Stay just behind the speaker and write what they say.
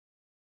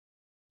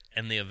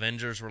and the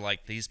Avengers were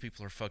like, these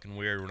people are fucking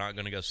weird. We're not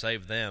going to go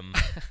save them.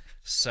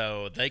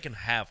 So they can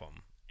have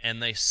them.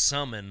 And they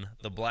summon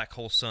the black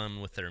hole sun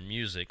with their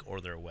music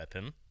or their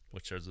weapon,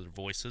 which are their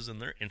voices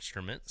and their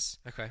instruments,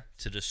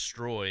 to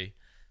destroy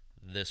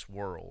this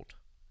world.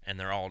 And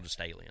they're all just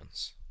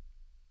aliens.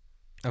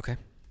 Okay.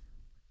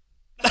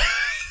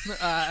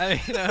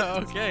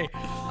 Okay.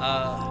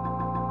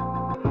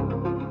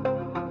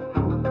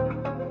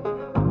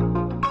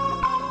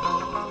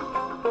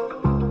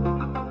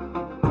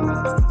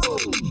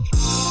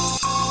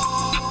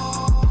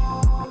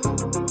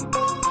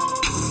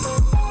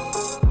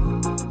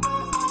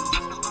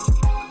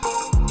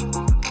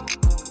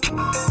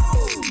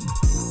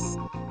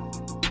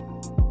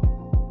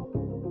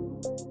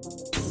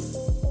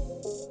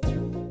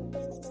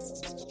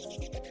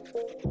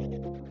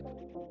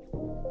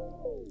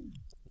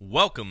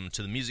 Welcome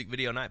to the Music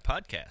Video Night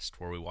Podcast,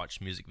 where we watch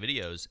music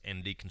videos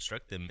and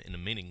deconstruct them into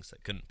meanings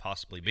that couldn't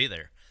possibly be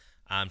there.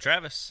 I'm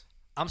Travis.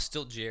 I'm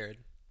still Jared.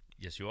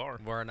 Yes, you are.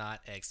 We're not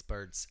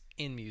experts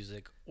in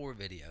music or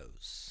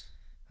videos.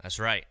 That's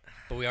right.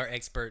 But we are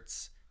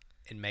experts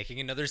in making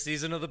another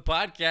season of the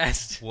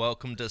podcast.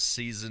 Welcome to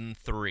Season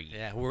 3.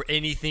 Yeah, where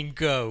anything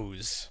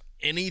goes.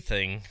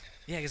 Anything.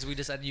 Yeah, because we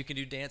decided you can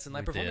do dance and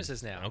live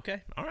performances now.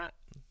 Okay, all right.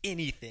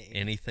 Anything.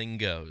 Anything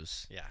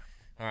goes. Yeah.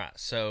 All right,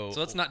 so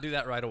let's not do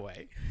that right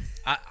away.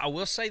 I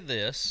will say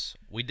this.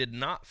 We did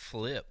not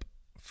flip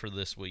for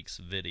this week's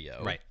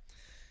video. Right.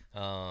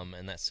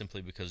 And that's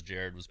simply because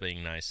Jared was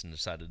being nice and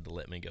decided to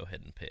let me go ahead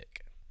and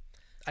pick.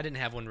 I didn't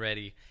have one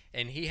ready,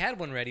 and he had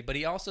one ready, but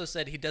he also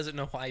said he doesn't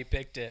know why he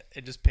picked it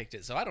and just picked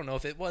it, so I don't know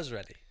if it was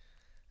ready.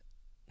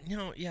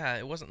 Yeah,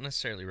 it wasn't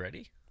necessarily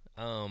ready.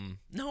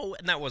 No,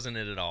 and that wasn't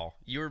it at all.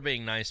 You were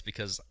being nice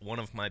because one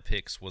of my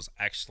picks was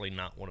actually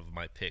not one of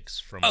my picks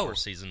from our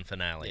season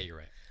finale. Yeah, you're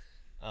right.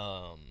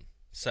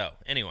 So,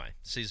 anyway,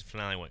 season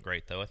finale went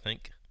great, though, I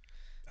think.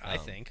 I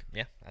think.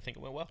 Yeah, I think it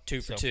went well.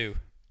 2 for 2.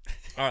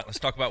 All right, let's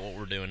talk about what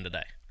we're doing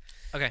today.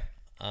 Okay.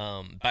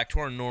 Back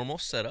to our normal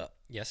setup.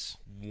 Yes.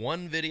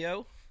 One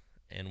video,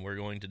 and we're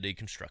going to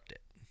deconstruct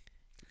it.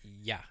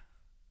 Yeah.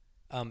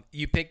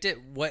 You picked it.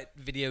 What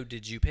video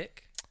did you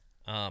pick?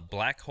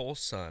 Black Hole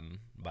Sun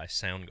by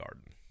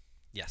Soundgarden.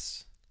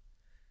 Yes.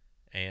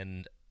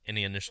 And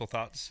any initial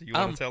thoughts you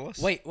want to tell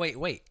us? Wait.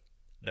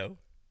 No?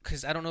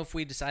 Because I don't know if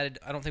we decided.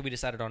 I don't think we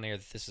decided on air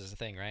that this is a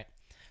thing, right?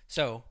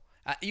 So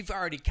you've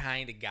already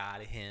kind of got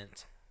a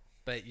hint,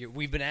 but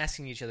we've been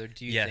asking each other.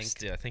 Do you think?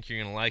 Yes, I think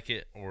you're gonna like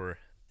it or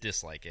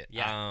dislike it.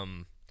 Yeah.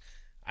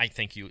 I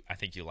think you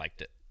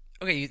liked it.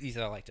 Okay, you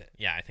thought I liked it.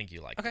 Yeah, I think you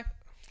liked it.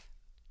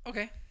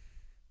 Okay.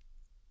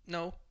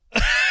 No.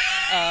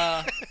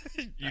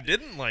 You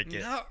didn't like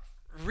it. Not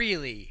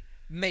really.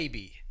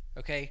 Maybe.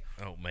 Okay.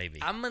 Oh,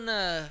 maybe.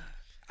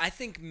 I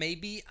think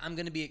maybe I'm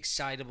going to be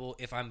excitable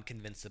if I'm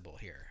convincible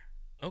here.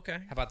 Okay.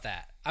 How about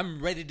that?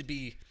 I'm ready to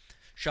be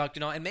shocked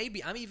and all. And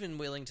maybe I'm even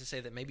willing to say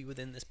that maybe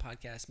within this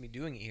podcast, me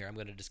doing it here, I'm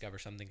going to discover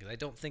something because I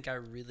don't think I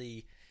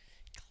really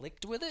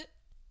clicked with it.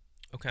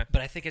 Okay.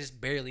 But I think I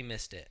just barely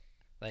missed it.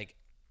 Like,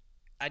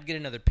 I'd get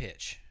another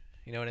pitch.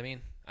 You know what I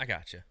mean? I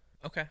got you.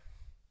 Okay.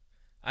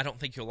 I don't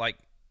think you'll like...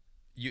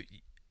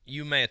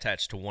 You may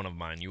attach to one of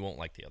mine. You won't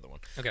like the other one.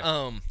 Okay.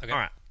 Okay. All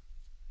right.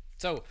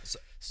 So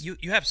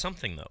you have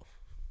something, though.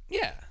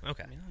 Yeah.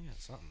 Okay. I mean, I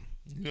got something.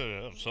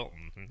 Yeah,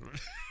 something.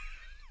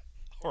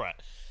 All right.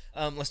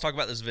 Let's talk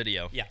about this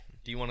video. Yeah.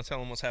 Do you want to tell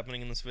them what's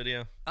happening in this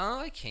video?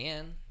 I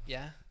can.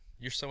 Yeah.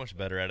 You're so much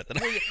better at it than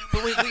I am.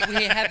 But we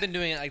have been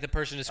doing it like the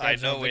person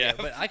describes. I know the we video, have.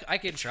 But I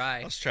can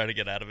try. Let's try to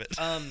get out of it.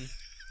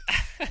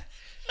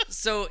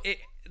 So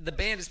the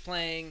band is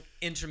playing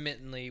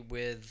intermittently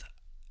with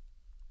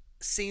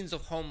scenes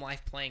of home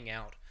life playing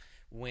out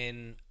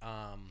when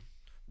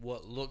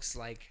what looks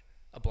like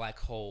a black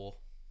hole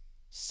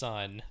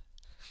sun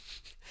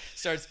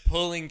starts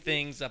pulling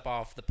things up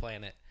off the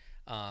planet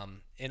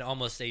in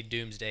almost a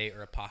doomsday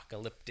or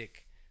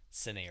apocalyptic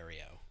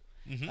scenario.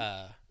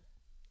 Mm-hmm.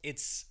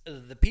 It's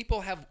the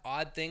people have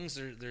odd things.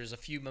 There's a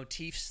few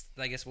motifs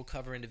that I guess we'll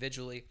cover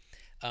individually,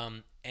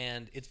 and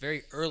it's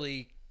very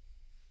early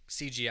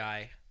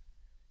CGI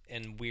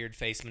and weird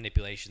face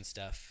manipulation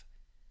stuff.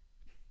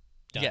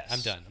 Done.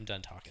 Yes. I'm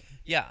done talking.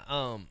 Yeah.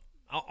 On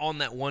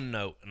that one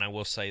note, and I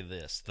will say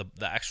this: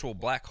 the actual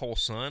black hole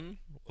sun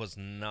was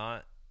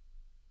not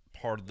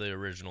part of the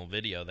original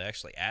video. They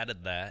actually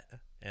added that,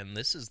 and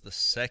this is the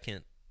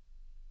second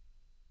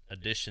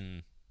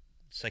version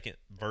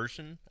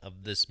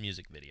of this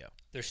music video.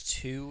 There's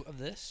 2 of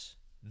this.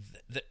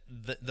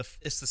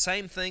 It's the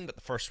same thing, but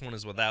the first one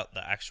is without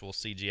the actual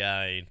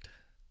CGI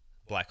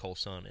black hole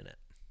sun in it.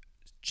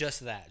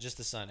 Just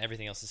the sun.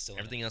 Everything else is still.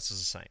 Everything else is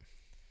the same.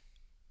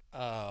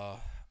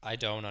 I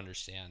don't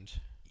understand.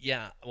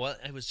 Yeah, well,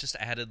 it was just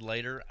added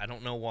later. I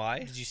don't know why.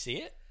 Did you see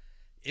it?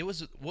 It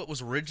was what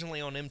was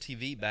originally on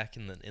MTV back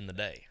in the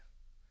day.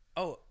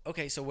 Oh,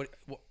 okay. So what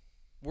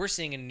we're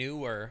seeing a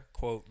newer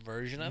quote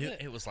version of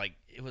it. It was like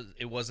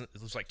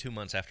 2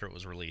 months after it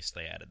was released.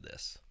 They added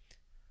this.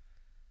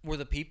 Were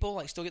the people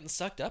like still getting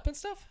sucked up and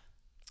stuff?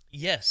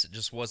 Yes, it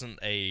just wasn't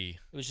a.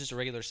 It was just a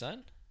regular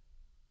sun.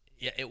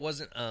 Yeah, it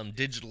wasn't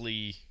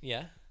digitally.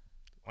 Yeah.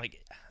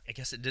 Like, I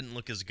guess it didn't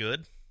look as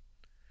good.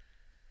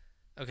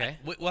 Okay.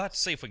 We'll have to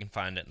see if we can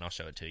find it, and I'll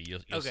show it to you.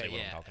 You'll Okay. see what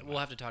I'm Yeah. talking about. We'll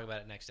have to talk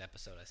about it next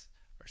episode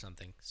or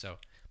something. So,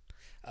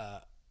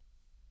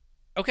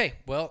 okay.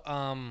 Well,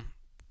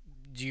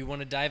 do you want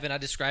to dive in? I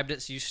described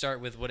it, so you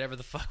start with whatever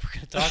the fuck we're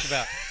going to talk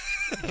about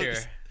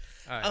here.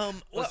 All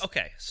right. Well,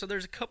 okay. So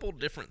there's a couple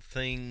different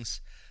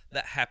things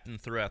that happen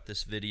throughout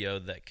this video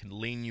that can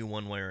lean you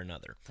one way or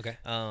another. Okay.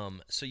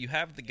 So you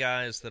have the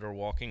guys that are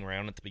walking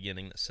around at the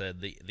beginning that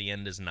said the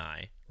end is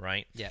nigh,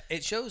 right? Yeah.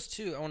 It shows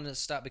too. I wanted to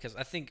stop because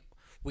I think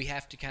we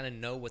have to kind of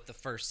know what the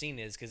first scene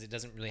is because it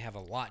doesn't really have a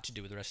lot to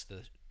do with the rest of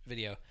the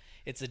video.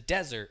 It's a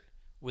desert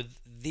with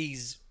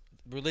these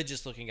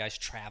religious-looking guys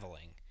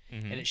traveling,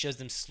 and it shows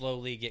them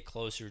slowly get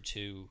closer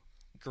to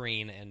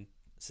green and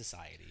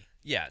society.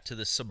 Yeah, to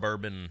the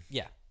suburban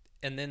Yeah.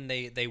 And then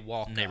they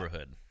walk up.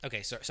 neighborhood.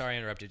 Okay, sorry I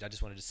interrupted. I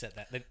just wanted to set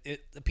that.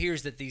 It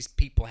appears that these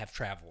people have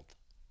traveled.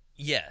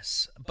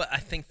 Yes, but I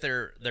think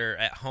they're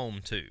at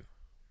home too,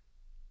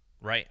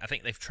 right? I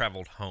think they've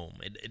traveled home.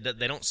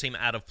 They don't seem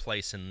out of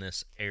place in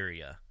this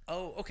area.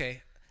 Oh,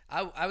 okay.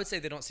 I would say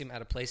they don't seem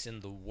out of place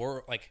in the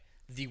world, like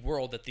the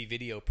world that the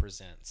video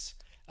presents.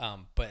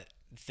 But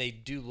they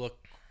do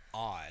look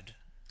odd.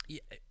 Yeah,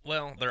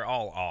 well, they're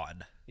all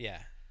odd. Yeah,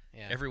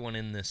 yeah. Everyone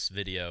in this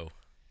video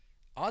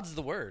Odd's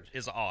the word.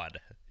 is odd.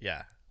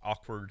 Yeah,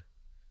 awkward,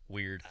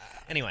 weird.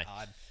 Anyway,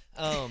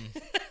 Odd.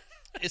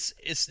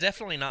 it's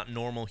definitely not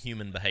normal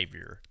human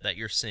behavior that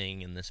you're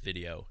seeing in this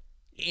video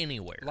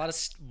anywhere. A lot of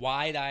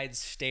wide-eyed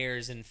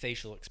stares and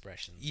facial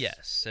expressions.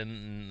 Yes,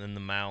 and the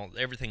mouth,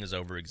 everything is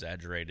over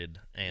exaggerated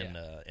and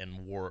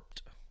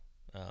warped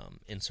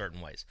in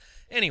certain ways.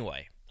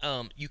 Anyway,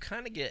 you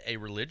kind of get a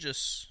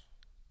religious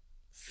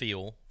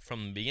feel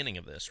from the beginning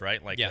of this,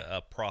 right? Like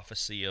a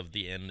prophecy of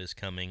the end is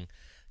coming.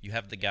 You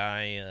have the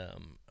guy,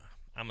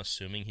 I'm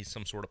assuming he's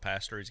some sort of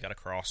pastor. He's got a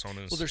cross on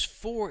his... Well, there's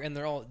 4, and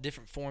they're all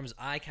different forms.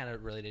 I kind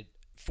of related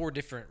 4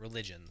 different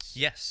religions.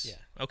 Yes.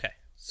 Yeah. Okay.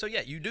 So,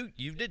 yeah, you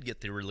did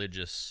get the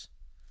religious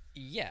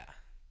Yeah.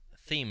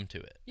 theme to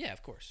it. Yeah,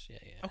 of course. Yeah.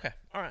 Okay.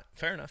 All right.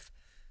 Fair enough.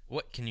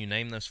 What, can you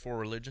name those 4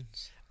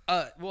 religions?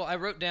 Well, I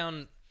wrote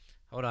down...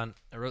 Hold on.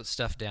 I wrote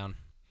stuff down.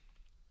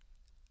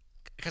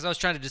 Because I was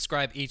trying to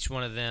describe each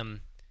one of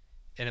them,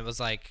 and it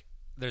was like,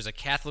 there's a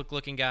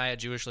Catholic-looking guy, a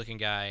Jewish-looking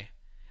guy,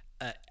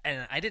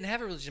 and I didn't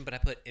have a religion, but I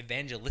put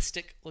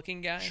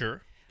evangelistic-looking guy.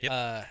 Sure.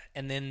 Yep.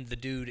 And then the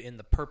dude in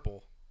the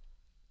purple,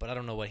 but I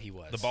don't know what he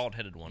was. The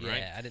bald-headed one, right?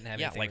 Yeah, I didn't have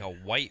anything. anything. Yeah,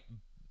 like a white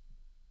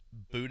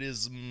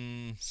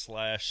Buddhism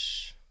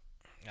slash...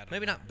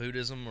 Maybe not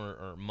Buddhism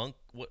or monk.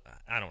 What,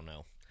 I don't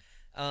know.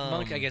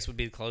 Monk, I guess, would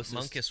be the closest.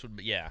 Monkish would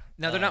be, yeah.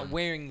 Now, they're not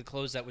wearing the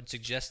clothes that would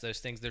suggest those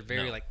things. They're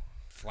very, No. like,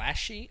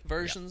 flashy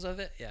versions of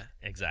it. Yeah.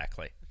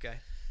 Exactly. Okay.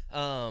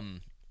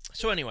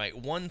 So anyway,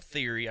 one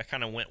theory, I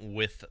kind of went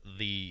with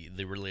the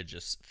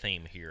religious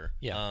theme here.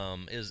 Yeah.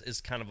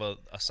 Is kind of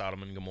a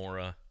Sodom and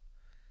Gomorrah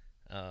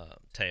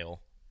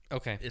tale.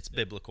 Okay. It's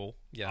biblical,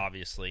 Yeah.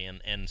 obviously,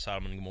 and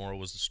Sodom and Gomorrah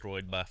was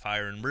destroyed by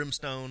fire and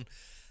brimstone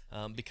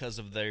because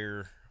of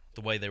the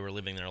way they were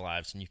living their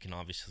lives, and you can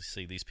obviously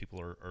see these people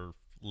are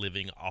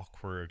living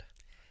awkward.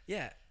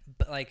 Yeah,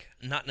 but like...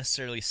 Not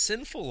necessarily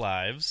sinful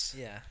lives,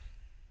 Yeah.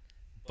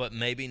 but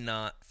maybe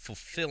not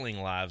fulfilling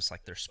lives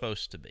like they're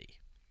supposed to be.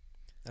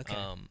 Okay.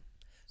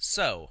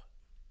 So,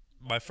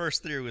 my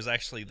first theory was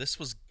actually this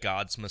was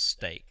God's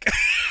mistake.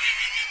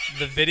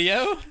 The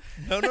video?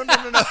 No.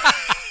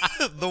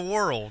 The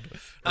world,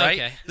 right?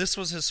 Okay. This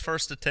was his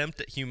first attempt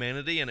at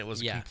humanity, and it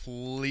was a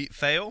complete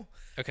fail.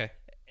 Okay.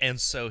 And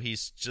so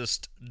he's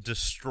just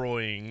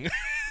destroying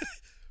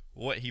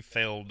what he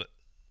failed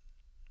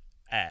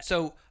at.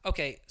 So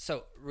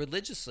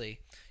religiously,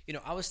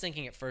 I was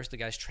thinking at first the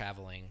guy's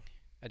traveling.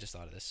 I just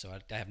thought of this, so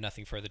I have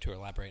nothing further to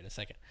elaborate in a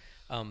second.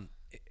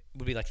 It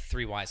would be like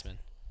 3 wise men.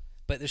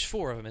 But there's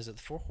 4 of them. Is it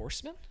the 4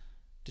 horsemen?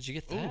 Did you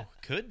get that? Ooh,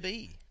 could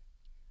be.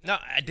 No,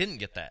 I didn't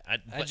get that.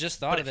 I just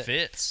thought of it. But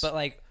it fits.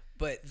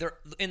 But they're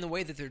in the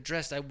way that they're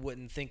dressed, I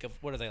wouldn't think of,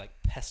 what are they, like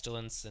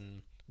pestilence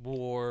and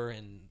war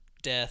and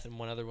death and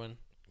one other one?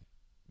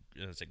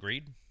 Is it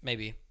greed?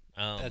 Maybe.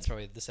 That's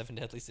probably the 7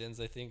 deadly sins,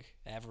 I think.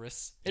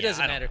 Avarice. It Yeah,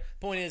 doesn't I don't matter. know.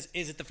 Point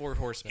is it the 4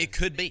 horsemen? It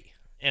could be.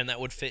 And that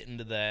would fit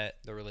into that.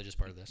 The religious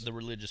part of this. The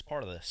religious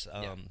part of this.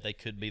 Yeah. They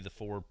could be the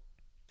four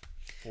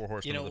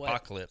horsemen You know of the what?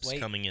 apocalypse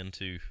Wait. coming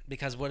into...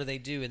 Because what do they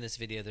do in this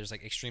video? There's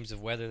like extremes of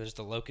weather. There's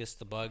the locusts,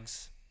 the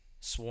bugs,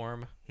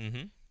 swarm.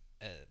 Mm-hmm.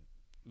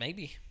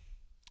 Maybe.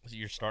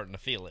 You're starting to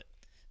feel it.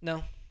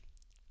 No.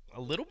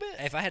 A little bit?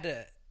 If I had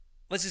to...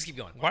 Let's just keep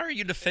going. Why are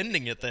you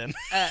defending it then?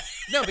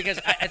 No, because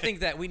I think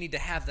that we need to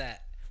have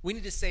that. We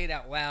need to say it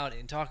out loud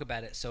and talk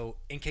about it so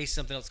in case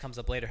something else comes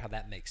up later, how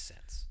that makes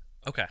sense.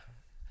 Okay.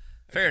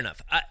 Fair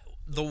enough.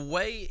 The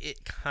way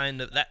it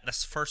kind of...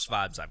 That's the first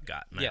vibes I've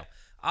got now. Yeah.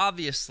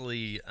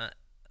 Obviously,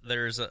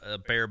 there's a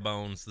bare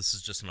bones. This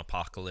is just an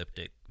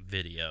apocalyptic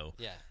video.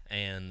 Yeah.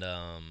 And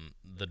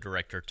the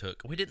director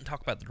took... We didn't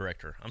talk about the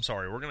director. I'm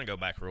sorry. We're going to go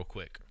back real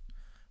quick.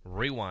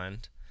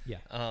 Rewind. Yeah.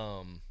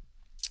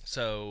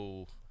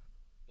 So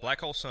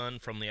Black Hole Sun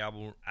from the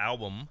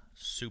album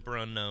Super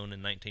Unknown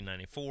in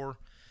 1994,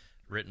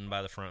 written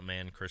by the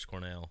frontman Chris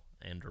Cornell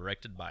and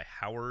directed by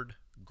Howard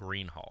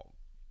Greenhog.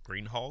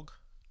 Greenhog?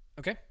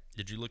 Okay.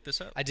 Did you look this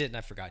up? I did, and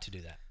I forgot to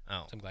do that.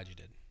 Oh. So I'm glad you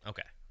did.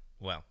 Okay.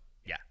 Well,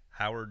 yeah.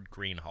 Howard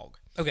Greenhog.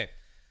 Okay.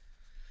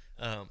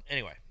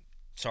 Anyway,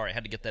 sorry, I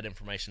had to get that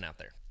information out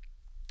there.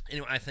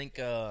 Anyway, I think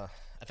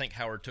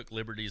Howard took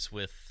liberties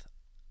with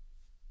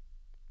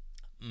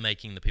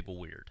making the people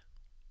weird,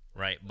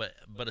 right? But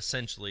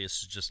essentially,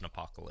 it's just an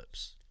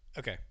apocalypse.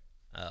 Okay.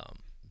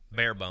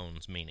 Bare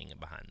bones meaning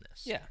behind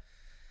this. Yeah.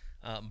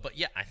 But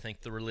yeah, I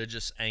think the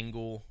religious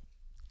angle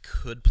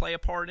could play a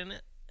part in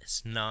it.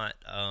 It's not.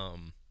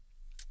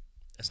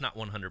 It's not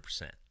 100%.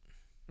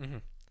 Mm-hmm.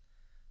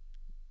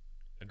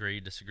 Agree?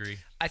 Disagree?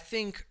 I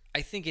think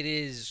it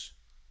is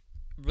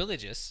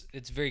religious.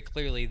 It's very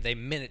clearly they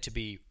meant it to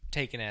be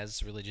taken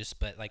as religious,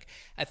 but like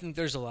I think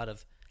there's a lot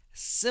of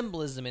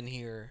symbolism in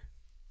here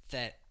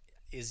that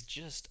is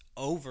just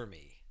over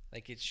me.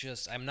 Like it's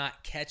just I'm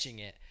not catching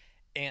it,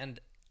 and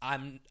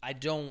I'm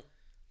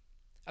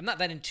not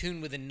that in tune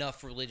with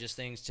enough religious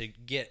things to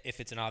get if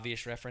it's an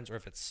obvious reference or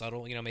if it's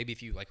subtle. You know, maybe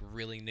if you like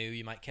really knew,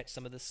 you might catch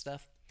some of this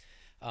stuff.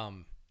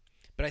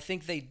 But I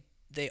think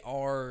they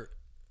are.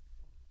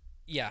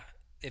 Yeah,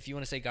 if you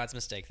want to say God's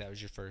mistake, that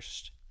was your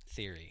first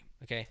theory.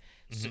 Okay,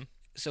 Mm-hmm.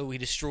 so he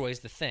destroys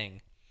the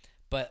thing,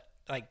 but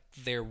like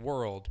their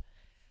world.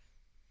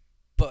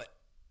 But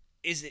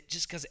is it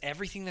just because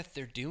everything that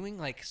they're doing?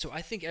 Like, so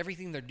I think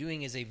everything they're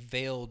doing is a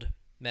veiled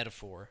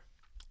metaphor,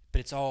 but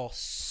it's all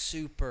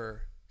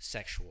super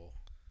sexual.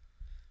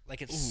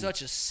 Like it's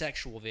such a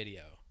sexual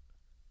video.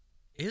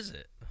 Is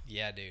it?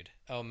 Yeah, dude.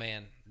 Oh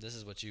man, this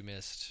is what you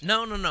missed.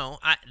 No.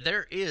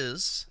 There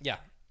is Yeah.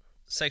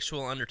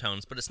 sexual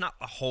undertones, but it's not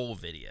the whole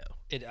video.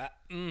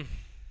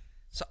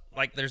 So,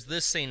 like, there's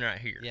this scene right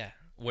here. Yeah.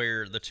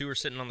 Where the two are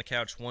sitting on the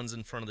couch, one's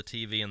in front of the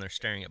TV, and they're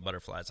staring at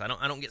butterflies. I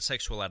don't get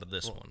sexual out of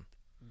this one,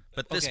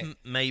 but this okay.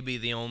 may be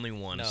the only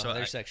one. No, so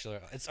they're sexual.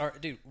 It's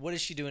art, dude. What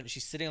is she doing?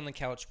 She's sitting on the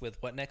couch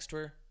with what next to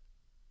her?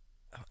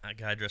 a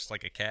guy dressed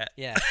like a cat.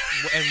 Yeah,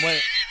 and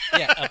what?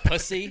 Yeah, a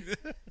pussy.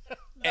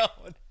 No.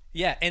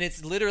 Yeah, and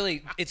it's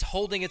literally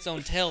holding its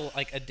own tail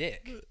like a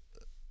dick.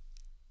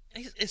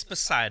 It's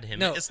beside him.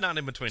 No. It's not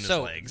in between his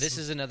So legs. this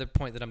is another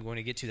point that I'm going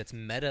to get to that's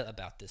meta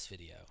about this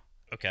video.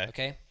 okay.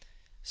 Okay,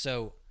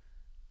 so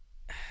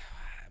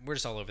we're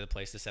just all over the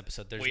place this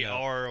episode. We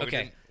are.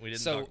 Okay, We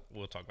didn't so talk,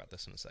 we'll talk about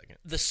this in a second.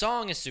 the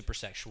song is super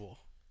sexual.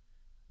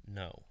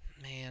 No.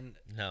 Man,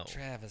 No.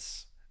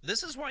 Travis.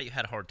 This is why you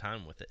had a hard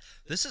time with it.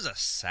 This is a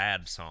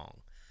sad song.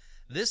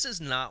 This is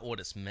not what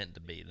it's meant to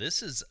be.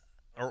 This is,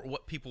 or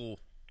what people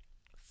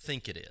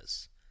think it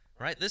is,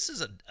 right? This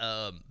is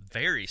a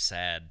very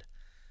sad,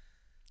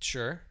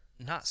 Sure.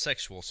 not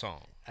sexual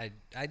song.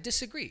 I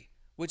disagree,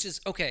 which is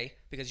okay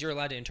because you're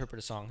allowed to interpret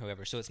a song,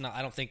 however. So it's not.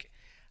 I don't think.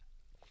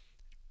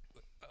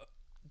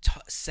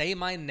 Say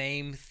my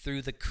name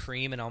through the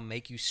cream and I'll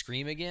make you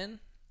scream again.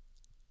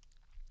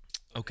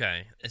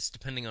 Okay, it's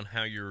depending on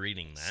how you're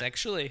reading that.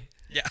 Sexually,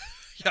 Yeah,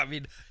 I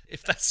mean,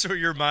 if that's where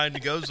your mind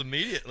goes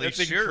immediately,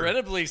 that's sure.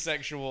 incredibly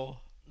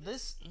sexual.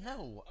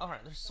 All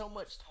right. There's so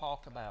much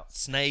talk about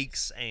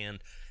snakes and.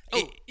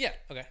 Yeah.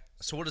 Okay.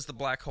 So what is the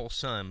black hole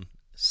sun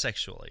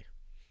sexually?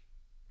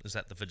 Is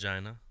that the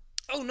vagina?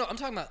 Oh no, I'm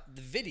talking about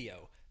the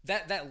video.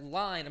 That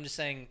line, I'm just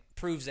saying,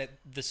 proves that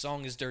the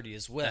song is dirty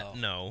as well.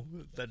 No,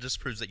 that just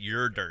proves that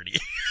you're dirty.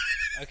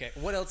 Okay.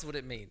 What else would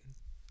it mean?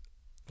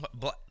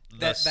 The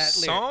That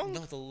song? lyric,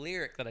 no, the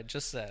lyric that I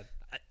just said.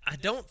 I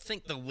don't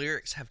think the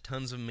lyrics have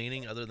tons of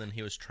meaning other than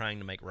he was trying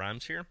to make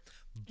rhymes here.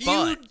 You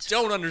But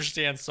don't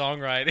understand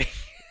songwriting.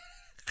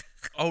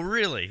 oh,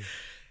 really?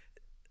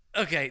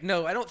 Okay,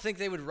 no, I don't think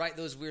they would write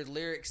those weird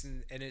lyrics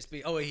and it's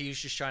be, oh, he was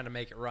just trying to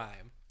make it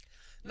rhyme.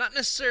 Not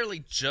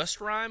necessarily just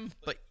rhyme,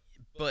 but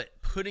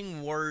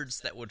putting words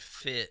that would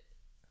fit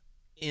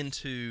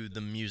into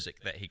the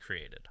music that he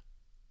created.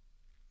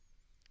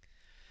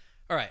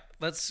 All right,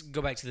 let's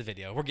go back to the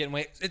video. We're getting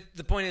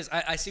the point is,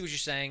 I see what you're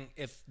saying.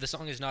 If the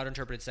song is not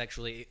interpreted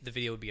sexually, the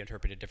video would be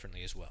interpreted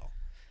differently as well.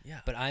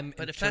 Yeah.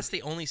 But if that's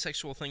the only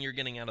sexual thing you're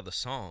getting out of the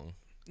song.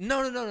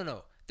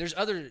 No. There's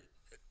other.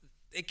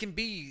 It can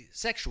be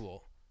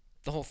sexual,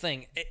 the whole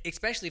thing.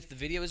 Especially if the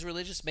video is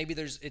religious. Maybe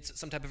it's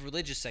some type of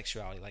religious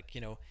sexuality, like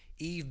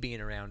Eve being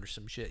around or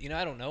some shit.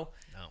 I don't know.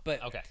 No.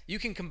 But Okay. you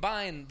can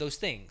combine those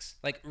things.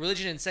 Like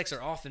religion and sex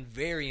are often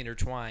very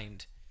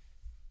intertwined,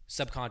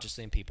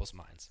 subconsciously in people's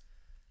minds.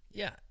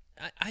 Yeah,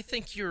 I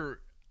think you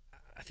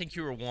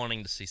were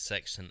wanting to see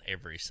sex in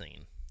every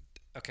scene.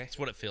 Okay. That's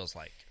what it feels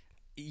like.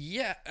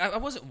 Yeah, I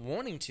wasn't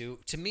wanting to.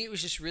 To me, it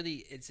was just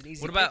really, it's an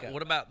easy What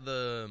about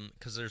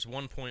because there's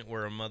one point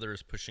where a mother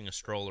is pushing a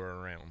stroller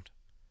around.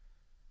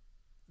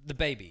 The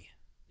baby.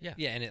 Yeah.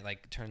 Yeah, and it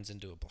like turns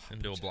into a blob.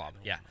 Into a blob,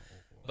 yeah.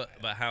 But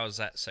how is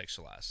that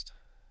sexualized?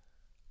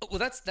 Well,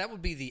 that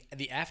would be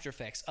the after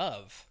effects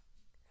of,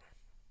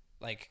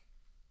 like,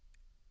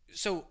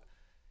 so.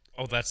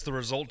 Oh, that's the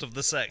result of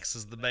the sex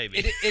is the baby.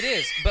 It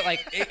is, but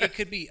like it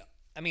could be.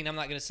 I mean, I'm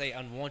not gonna say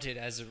unwanted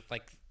as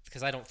like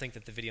because I don't think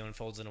that the video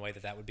unfolds in a way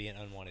that would be an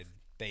unwanted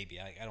baby.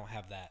 I don't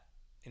have that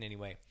in any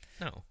way.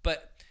 No.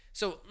 But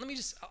so let me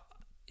just.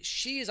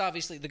 She is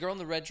obviously the girl in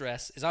the red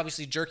dress is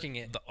obviously jerking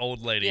it. The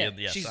old lady.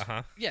 Yes. She's,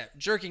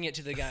 jerking it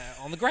to the guy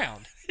on the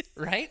ground.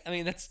 Right? I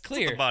mean, that's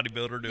clear. The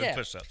bodybuilder doing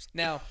push-ups.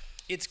 Now,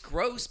 it's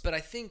gross, but I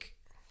think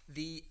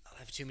I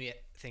have too many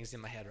things in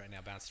my head right now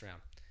bounced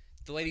around.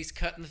 The lady's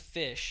cutting the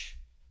fish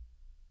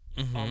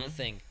on the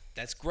thing.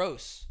 That's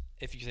gross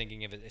if you're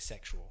thinking of it as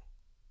sexual,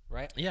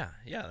 right? Yeah.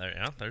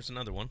 There's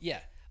another one. Yeah.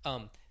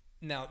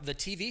 Now, the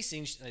TV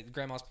scene,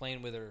 grandma's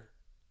playing with her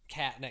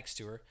cat next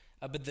to her,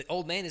 but the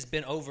old man has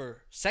been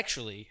over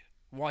sexually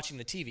watching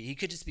the TV. He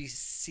could just be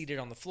seated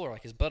on the floor,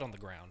 like his butt on the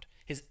ground.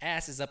 His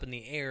ass is up in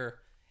the air,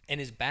 and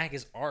his back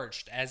is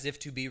arched as if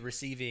to be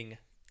receiving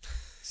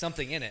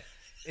something in it.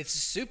 It's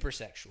super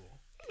sexual.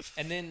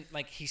 And then,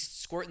 like, he's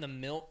squirting the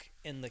milk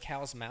in the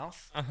cow's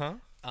mouth.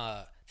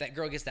 That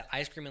girl gets that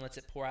ice cream and lets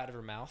it pour out of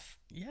her mouth.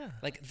 Yeah.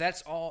 Like,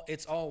 that's all.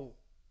 It's all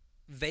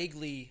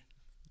vaguely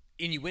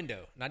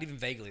innuendo. Not even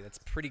vaguely. That's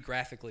pretty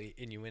graphically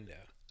innuendo.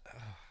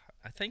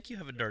 I think you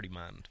have a dirty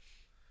mind.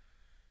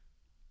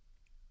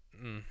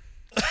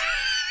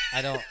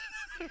 I don't.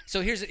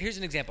 So here's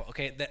an example.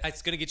 Okay,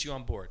 it's going to get you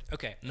on board.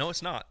 Okay. No,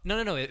 it's not.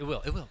 No. It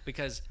will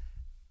because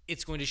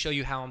it's going to show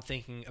you how I'm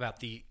thinking about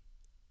the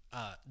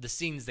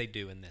scenes they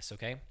do in this.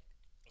 Okay.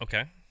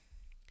 Okay.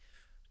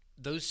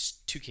 Those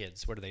two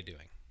kids. What are they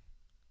doing?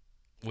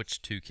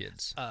 Which two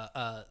kids?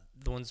 The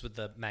ones with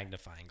the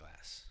magnifying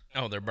glass.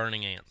 Oh, they're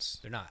burning ants.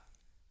 They're not.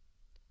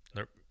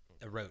 They're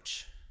a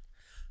roach.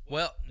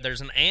 Well,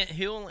 there's an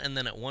anthill, and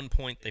then at one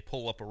point they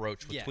pull up a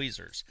roach with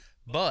tweezers.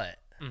 But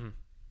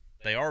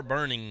they are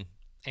burning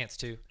ants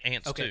too.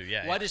 Too,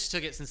 yeah. Well, I just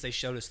took it since they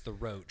showed us the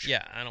roach.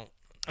 Yeah, I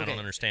don't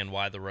understand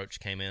why the roach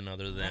came in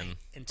other than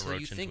until a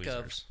roach you and think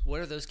tweezers. of what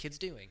are those kids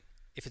doing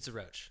if it's a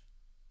roach?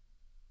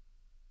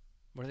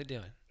 What are they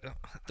doing?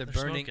 They're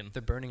burning. Smoking.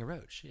 They're burning a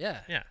roach.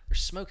 Yeah. Yeah. They're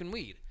smoking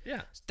weed.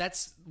 Yeah.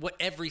 That's what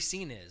every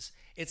scene is.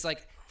 It's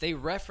like they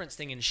reference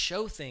things and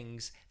show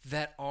things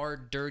that are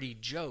dirty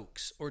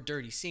jokes or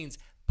dirty scenes,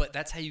 but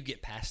that's how you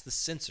get past the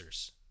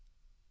censors.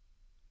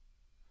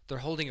 They're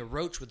holding a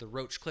roach with a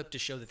roach clip to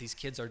show that these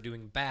kids are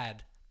doing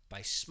bad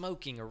by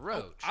smoking a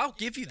roach. I'll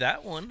give you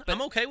that one.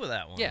 I'm okay with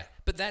that one. Yeah,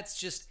 but that's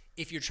just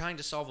if you're trying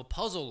to solve a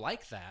puzzle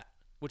like that,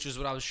 which is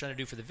what I was trying to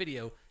do for the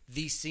video,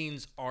 these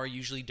scenes are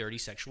usually dirty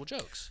sexual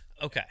jokes.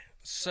 Okay,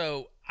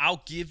 so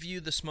I'll give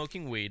you the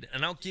smoking weed,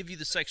 and I'll give you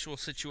the sexual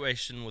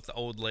situation with the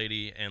old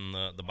lady and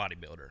the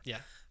bodybuilder. Yeah.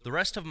 The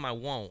rest of them I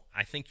won't.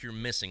 I think you're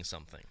missing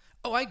something.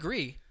 Oh, I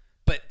agree.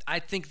 But I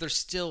think there's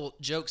still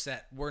jokes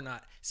that we're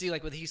not... See,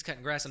 like with He's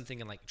Cutting Grass, I'm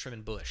thinking like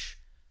trimming bush.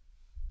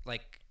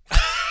 Like...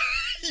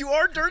 You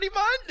are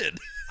dirty-minded.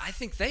 I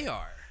think they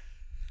are.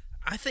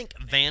 I think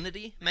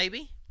vanity,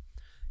 maybe.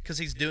 Because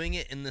he's doing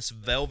it in this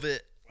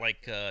velvet,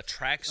 like,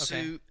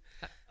 tracksuit.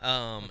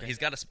 Okay. He's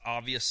got an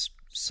obvious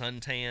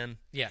suntan.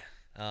 Yeah.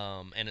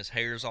 And his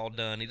hair's all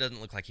done. He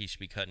doesn't look like he should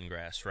be cutting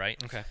grass, right?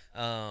 Okay.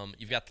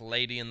 You've got the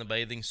lady in the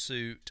bathing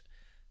suit.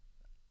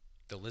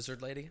 The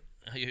lizard lady?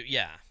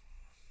 Yeah.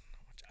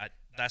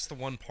 That's the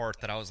one part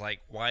that I was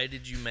like, why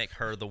did you make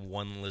her the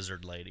one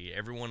lizard lady?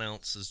 Everyone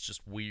else is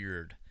just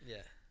weird.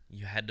 Yeah.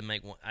 You had to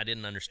make one. I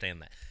didn't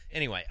understand that.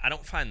 Anyway, I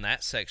don't find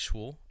that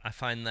sexual. I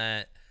find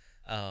that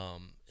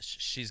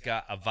she's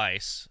got a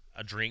vice,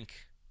 a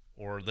drink,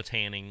 or the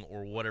tanning,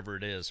 or whatever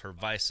it is. Her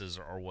vices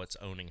are what's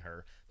owning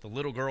her. The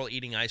little girl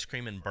eating ice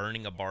cream and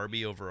burning a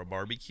Barbie over a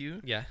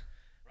barbecue. Yeah.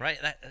 Right?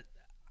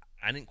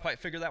 I didn't quite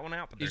figure that one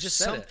out, but there's just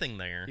something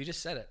there. You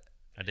just said it.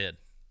 I did.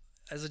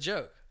 As a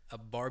joke. A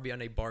Barbie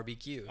on a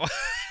barbecue.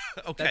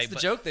 Okay, that's the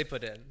joke they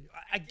put in.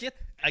 I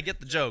get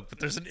the joke, but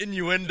there's an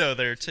innuendo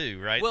there too,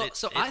 right? Well, it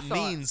thought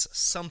means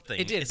something.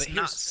 It did, it's but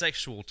not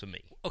sexual to me.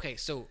 Okay,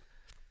 so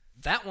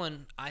that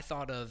one I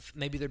thought of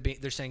maybe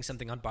they're saying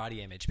something on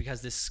body image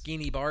because this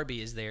skinny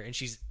Barbie is there and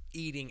she's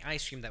eating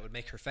ice cream that would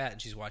make her fat and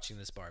she's watching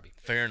this Barbie.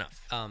 Fair enough.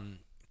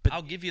 But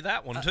I'll give you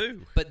that one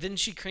too. But then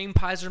she cream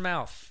pies her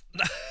mouth.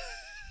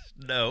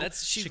 No,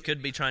 she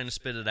could be trying to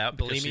spit it out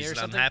because she's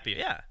unhappy.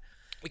 Yeah.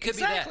 It could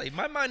exactly. be that.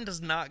 My mind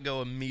does not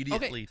go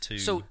immediately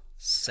to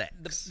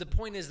sex. The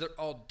point is they're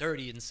all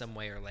dirty in some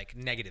way or like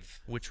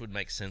negative. Which would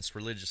make sense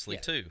religiously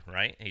too,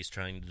 right? He's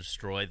trying to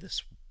destroy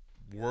this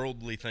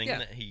worldly thing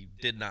that he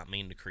did not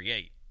mean to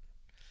create.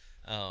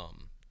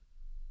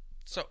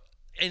 So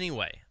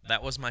anyway,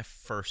 that was my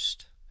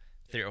first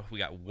theory. We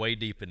got way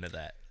deep into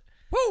that.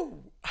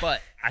 Woo!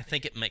 But I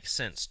think it makes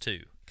sense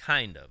too.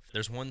 Kind of.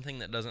 There's one thing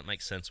that doesn't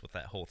make sense with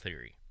that whole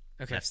theory.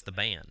 Okay. That's the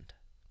band.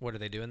 What are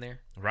they doing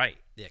there? Right.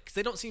 Yeah, because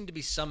they don't seem to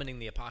be summoning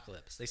the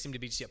apocalypse. They seem to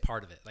be just a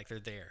part of it, like they're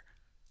there.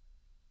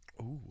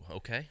 Ooh,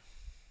 okay.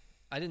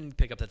 I didn't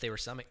pick up that they were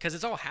summoning because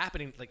it's all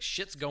happening. Like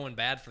shit's going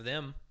bad for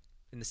them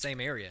in the same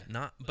area.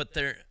 But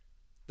they're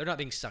not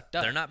being sucked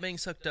up. They're not being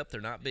sucked up. They're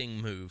not being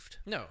moved.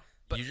 No,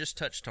 but you just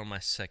touched on my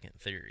second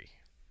theory.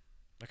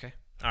 Okay.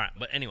 All right,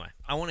 but anyway,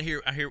 I want to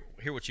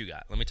hear what you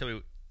got. Let me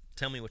tell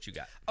Tell me what you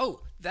got.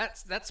 Oh,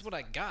 that's what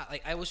I got.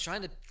 Like, I was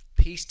trying to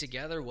piece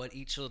together what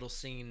each little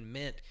scene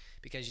meant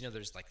because, you know,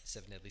 there's like the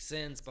 7 deadly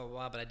sins, blah, blah,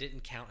 blah, but I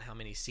didn't count how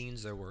many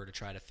scenes there were to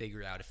try to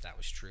figure out if that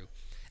was true.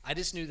 I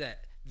just knew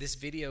that this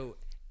video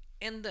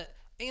and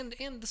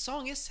the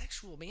song is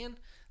sexual, man.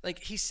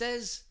 Like, he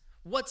says,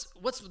 what's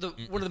the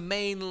one of the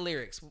main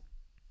lyrics?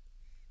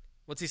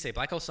 What's he say?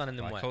 Black hole sun and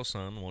then what? Black hole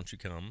sun, won't you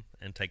come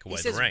and take away he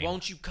the says, rain?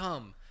 Won't you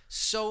come?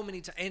 So many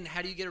times. And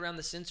how do you get around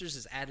the censors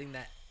is adding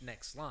that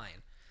next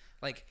line.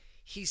 Like,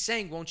 he's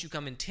saying, won't you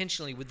come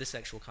intentionally with the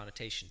sexual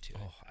connotation to it.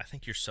 Oh, I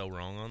think you're so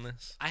wrong on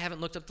this. I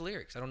haven't looked up the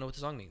lyrics. I don't know what the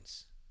song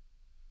means.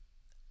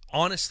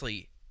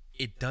 Honestly,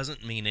 it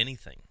doesn't mean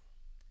anything.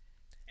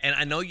 And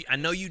I know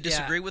you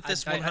disagree with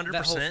this 100%.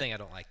 That whole thing I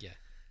don't like, yeah.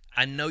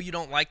 I know you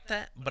don't like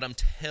that, but I'm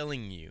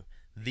telling you,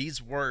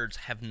 these words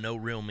have no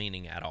real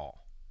meaning at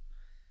all.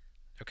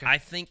 Okay. I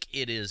think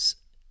it is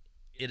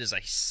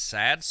a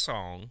sad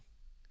song,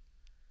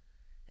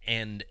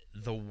 and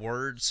the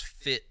words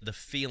fit the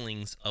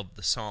feelings of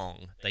the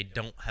song. They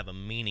don't have a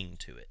meaning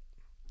to it.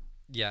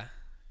 Yeah.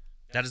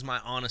 That is my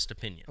honest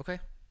opinion. Okay.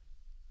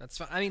 That's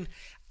fine. I mean,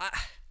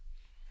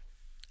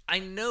 I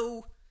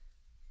know...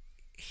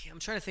 I'm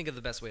trying to think of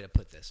the best way to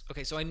put this.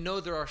 Okay, so I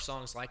know there are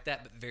songs like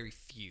that, but very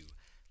few.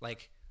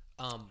 Like,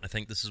 I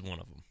think this is one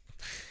of them.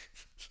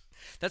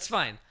 That's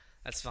fine.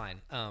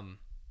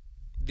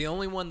 The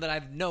only one that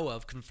I know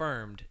of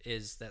confirmed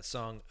is that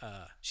song,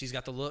 She's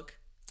Got the Look.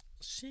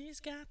 She's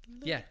got the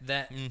look. Yeah,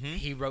 that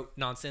he wrote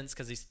nonsense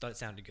because he thought it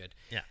sounded good.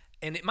 Yeah.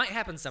 And it might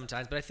happen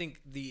sometimes, but I think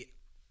the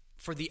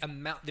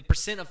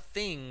percent of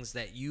things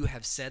that you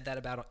have said that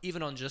about,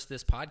 even on just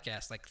this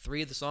podcast, like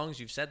 3 of the songs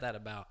you've said that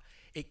about,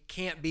 it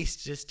can't be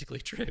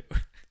statistically true.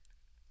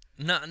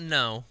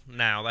 No.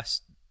 Now,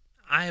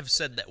 I have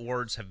said that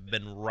words have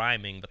been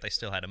rhyming, but they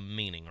still had a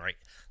meaning, right?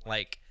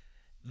 Like,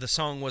 the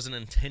song wasn't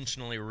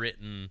intentionally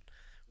written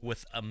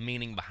with a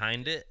meaning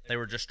behind it. They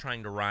were just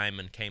trying to rhyme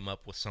and came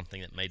up with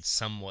something that made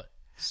somewhat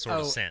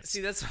sort of sense.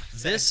 See, that's what I'm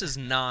this saying. is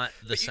not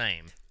the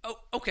same. Oh,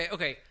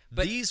 okay.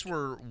 But these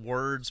were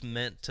words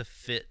meant to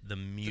fit the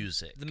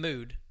music. The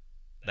mood.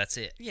 That's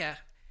it. Yeah.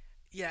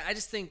 I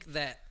just think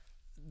that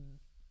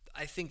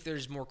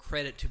there's more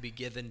credit to be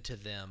given to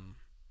them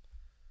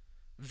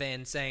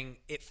than saying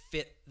it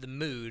fit the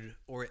mood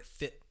or it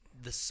fit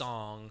the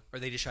song or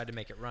they just tried to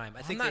make it rhyme.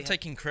 I'm not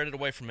taking credit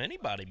away from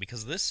anybody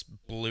because this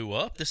blew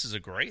up. This is a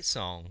great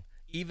song,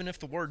 even if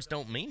the words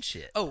don't mean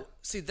shit. Oh,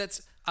 see,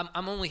 we're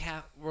only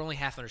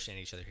half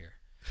understanding each other here.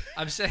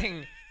 I'm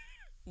saying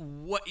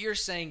what you're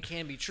saying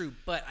can be true,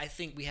 but I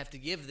think we have to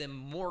give them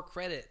more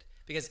credit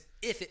because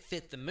if it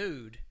fit the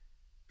mood,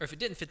 or if it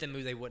didn't fit the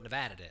mood, they wouldn't have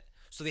added it.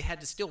 So they had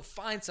to still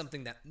find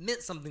something that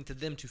meant something to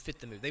them to fit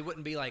the mood. They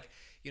wouldn't be like,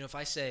 if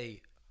I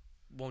say,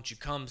 won't you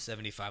come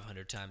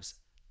 7,500 times,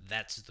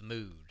 that's the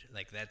mood.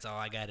 Like, that's all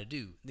I got to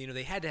do.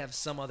 They had to have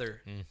some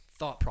other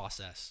thought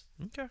process.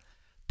 Okay.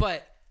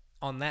 But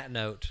on that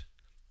note,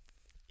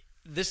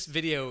 this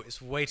video is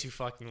way too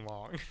fucking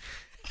long.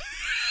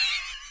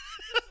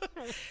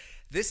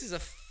 This is a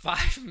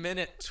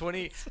 5-minute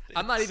 20.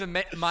 I'm not even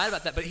mad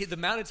about that, but the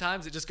amount of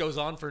times it just goes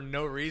on for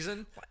no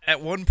reason.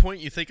 At one point,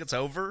 you think it's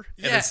over,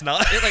 and it's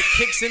not. It like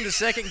kicks into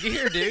second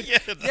gear, dude.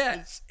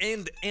 Yeah.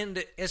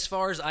 And as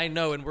far as I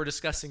know, and we're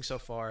discussing so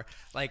far,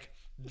 like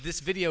this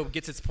video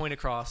gets its point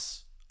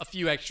across a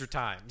few extra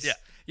times. Yeah.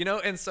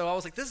 And so I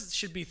was like, this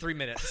should be 3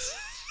 minutes.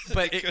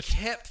 But it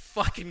kept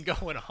fucking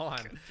going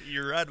on.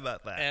 You're right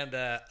about that. And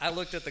I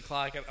looked at the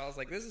clock and I was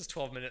like, this is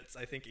 12 minutes,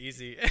 I think,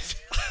 easy.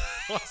 It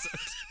wasn't.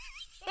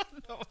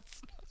 No,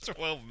 it's not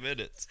 12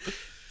 minutes.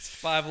 It's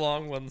 5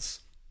 long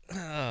ones.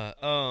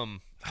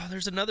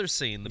 There's another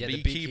scene. The Yeah,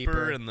 the beekeeper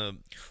beekeeper. and the...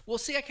 Well,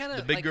 see, I kind of...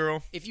 The big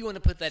girl. If you want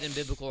to put that in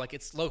biblical, like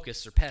it's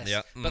locusts or pests.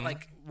 Yeah. But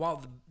like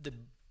while the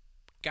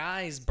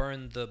guys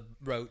burn the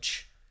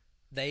roach,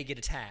 they get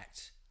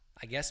attacked.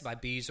 I guess by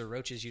bees or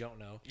roaches, you don't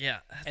know. Yeah.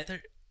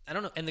 And, I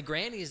don't know. And the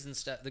grannies and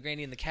stuff, the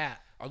granny and the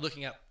cat are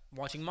looking up,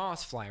 watching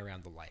moths fly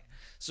around the light.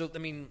 So, I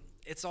mean,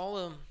 it's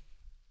all...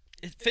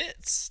 It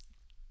fits.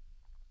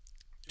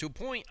 To a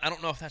point. I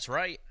don't know if that's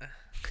right.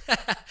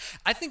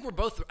 I think we're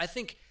both... I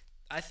think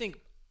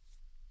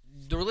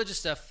the religious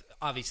stuff,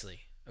 obviously,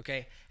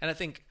 okay? And I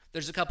think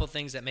there's a couple of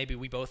things that maybe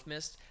we both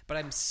missed, but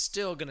I'm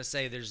still going to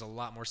say there's a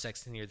lot more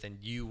sex in here than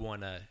you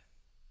want to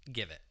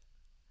give it.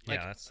 Like,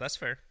 Yeah, that's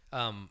fair.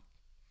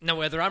 Now,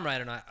 whether I'm right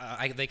or not,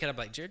 they kind of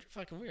like, Jared, you're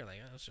fucking weird. Like,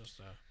 it's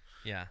just...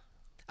 Yeah.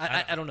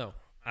 I don't know.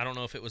 I don't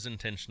know if it was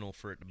intentional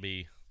for it to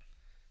be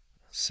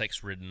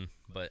sex-ridden,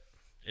 but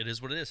it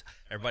is what it is.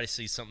 Everybody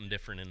sees something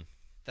different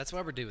That's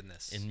why we're doing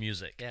this. in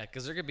music. Yeah,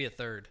 because there could be a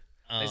third.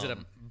 Is it a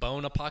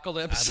bone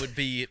apocalypse? I would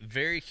be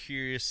very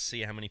curious to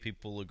see how many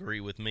people agree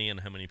with me and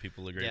how many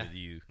people agree with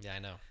you. Yeah, I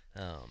know.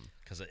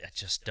 Because I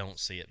just don't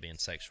see it being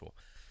sexual.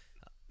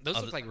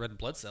 Those look like red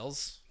blood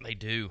cells. They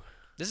do.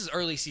 This is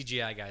early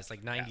CGI, guys,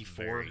 like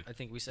 94, very. I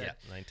think we said.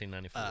 Yeah,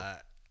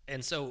 1994.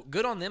 And so,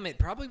 good on them. It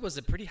probably was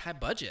a pretty high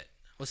budget.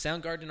 Was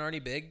Soundgarden already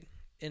big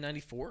in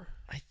 94?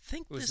 I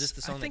think Was this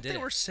the song I think that did they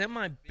it? were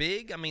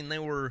semi-big. I mean, they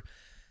were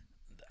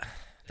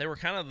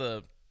kind of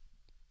the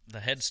the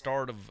head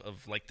start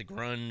of like the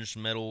grunge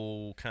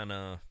metal kind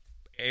of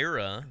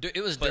era.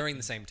 It was but during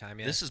the same time,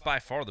 yeah. This is by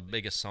far the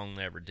biggest song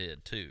they ever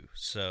did too.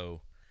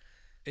 So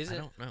Is it? I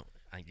don't know.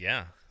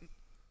 Yeah.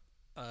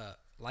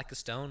 Like a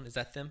Stone, is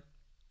that them?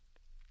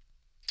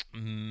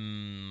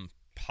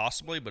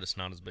 Possibly, but it's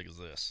not as big as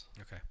this.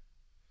 Okay.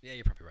 Yeah,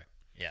 you're probably right.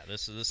 Yeah,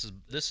 this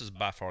is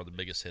by far the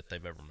biggest hit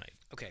they've ever made.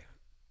 Okay.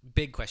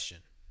 Big question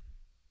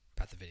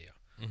about the video.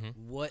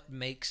 Mm-hmm. What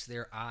makes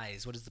their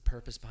eyes? What is the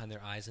purpose behind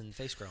their eyes and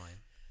face growing?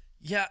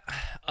 Yeah,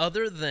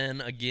 other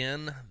than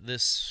again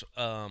this,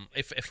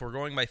 if we're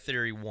going by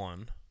theory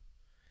one,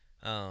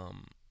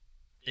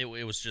 it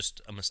was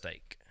just a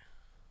mistake.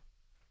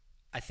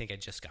 I think I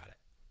just got it.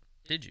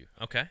 Did you?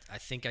 Okay. I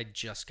think I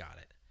just got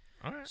it.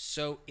 All right.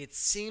 So it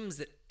seems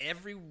that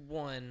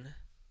everyone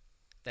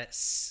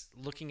that's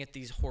looking at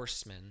these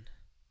horsemen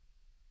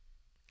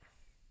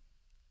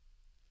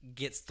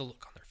gets the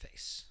look on their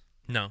face.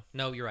 No.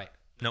 No, you're right.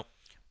 Nope.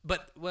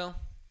 But, well,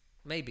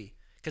 maybe.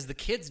 Because the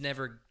kids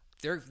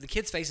the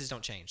kids' faces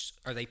don't change.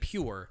 Are they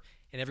pure?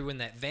 And everyone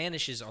that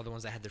vanishes are the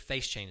ones that had their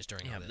face changed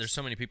during all this. There's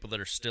so many people that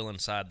are still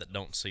inside that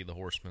don't see the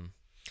horsemen.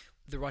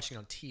 They're watching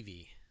on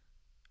TV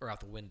or out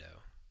the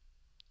window.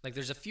 Like,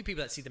 there's a few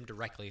people that see them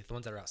directly, the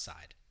ones that are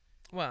outside.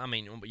 Well, I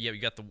mean, yeah, you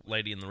got the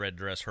lady in the red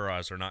dress. Her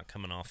eyes are not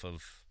coming off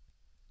of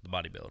the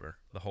bodybuilder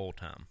the whole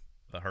time,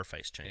 but her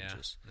face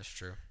changes. Yeah, that's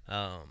true.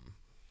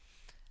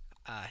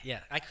 Yeah.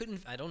 I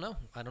don't know.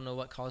 I don't know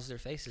what caused their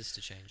faces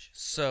to change.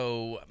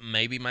 So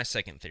maybe my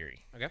second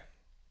theory Okay.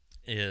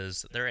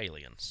 is that they're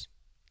aliens.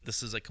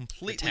 This is a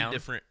completely town?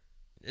 different.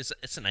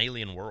 It's an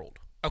alien world,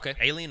 Okay.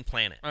 alien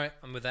planet. All right,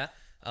 I'm with that.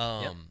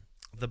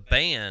 The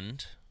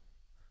band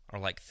are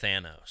like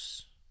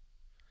Thanos.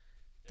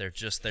 They're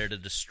just there to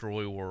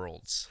destroy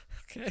worlds.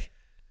 Okay.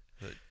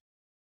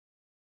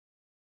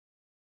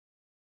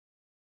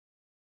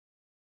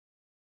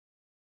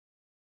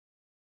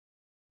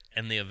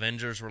 And the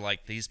Avengers were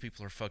like, these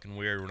people are fucking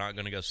weird. We're not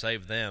going to go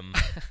save them.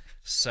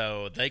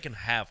 So they can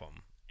have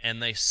them.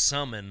 And they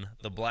summon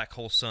the black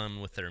hole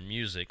sun with their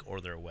music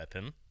or their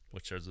weapon,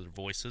 which are their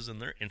voices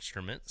and their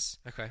instruments,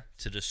 Okay.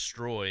 to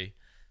destroy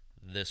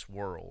this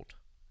world.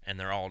 And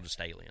they're all just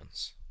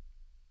aliens.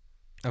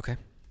 Okay.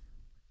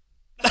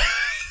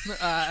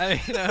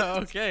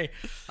 Okay.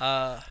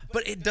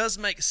 But it does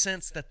make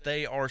sense that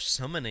they are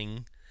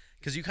summoning,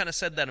 because you kind of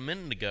said that a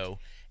minute ago.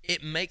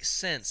 It makes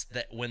sense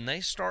that when they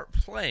start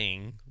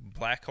playing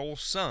Black Hole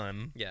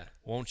Sun, Yeah.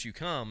 Won't You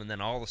Come, and then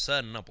all of a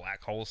sudden a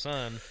Black Hole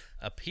Sun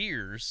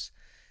appears.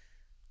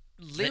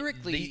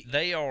 Lyrically,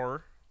 they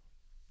are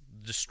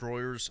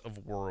destroyers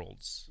of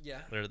worlds.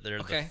 Yeah. They're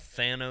Okay.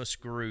 the Thanos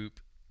group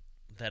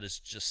that is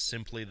just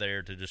simply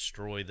there to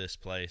destroy this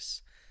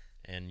place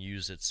and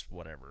use its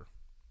whatever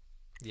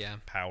yeah.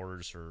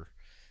 powers or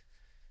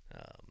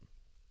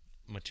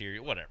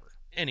material, whatever.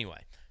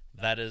 Anyway,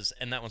 that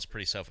one's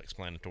pretty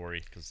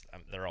self-explanatory because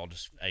they're all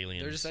just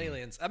aliens. They're just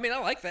aliens. I mean, I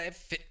like that.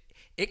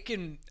 It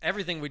can,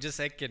 everything we just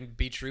said can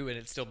be true and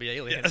it still be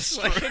aliens.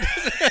 Yeah, that's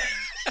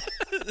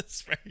true.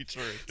 That's very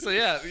true. So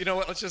yeah, you know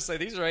what? Let's just say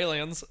these are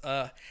aliens.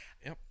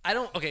 Yep.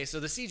 Okay, so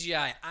the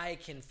CGI, I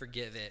can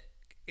forgive it.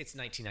 It's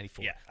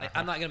 1994. Yeah, Like,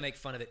 I'm not gonna make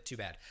fun of it too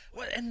bad.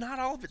 Well, and not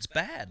all of it's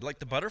bad. Like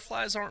the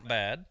butterflies aren't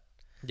bad.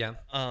 Yeah.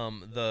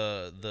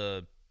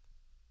 The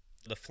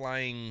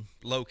flying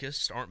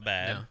locusts aren't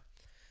bad.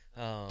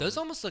 No. Those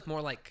almost look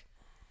more like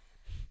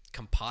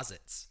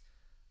composites,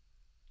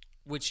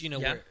 which Yeah.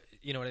 where,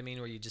 you know what I mean,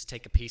 where you just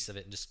take a piece of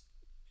it and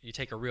you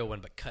take a real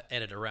one but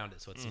edit around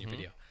it so it's in your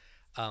video.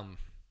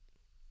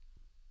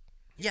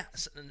 Yeah,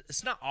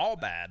 it's not all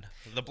bad.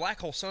 The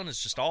Black Hole Sun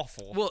is just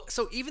awful. Well,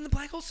 so even the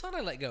Black Hole Sun I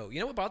let go. You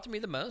know what bothered me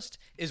the most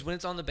is when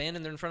it's on the band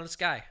and they're in front of the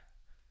sky.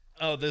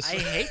 Oh, this I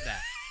hate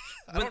that.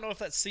 I don't know if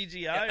that's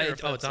CGI or if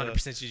it's that's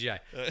 100%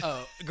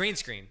 CGI. Green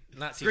screen,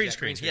 not CGI. Green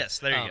screen. Yes,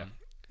 there you go.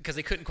 Because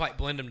they couldn't quite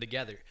blend them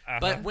together.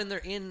 But when they're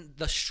in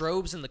the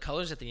strobes and the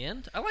colors at the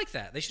end, I like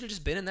that. They should have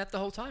just been in that the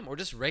whole time, or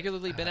just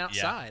regularly been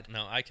outside. Yeah.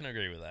 No, I can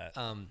agree with that.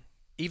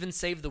 Even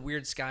save the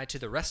weird sky to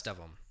the rest of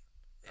them,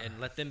 and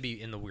let them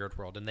be in the weird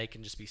world, and they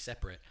can just be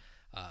separate.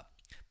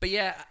 But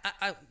yeah,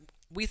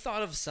 we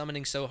thought of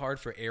summoning so hard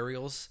for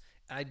aerials.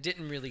 I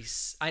didn't really.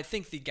 I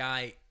think the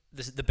guy,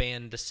 the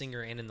band, the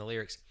singer, and in the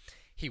lyrics,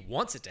 he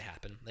wants it to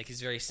happen. Like,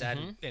 he's very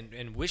sad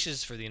and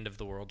wishes for the end of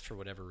the world for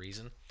whatever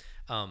reason.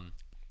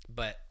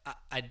 But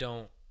I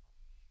don't.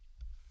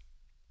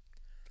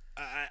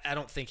 I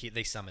don't think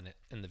they summon it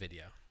in the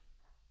video.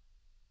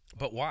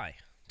 But why?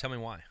 Tell me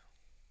why.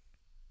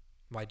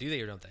 Why do they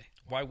or don't they?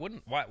 Why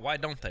wouldn't? Why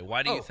don't they?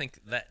 Why do you think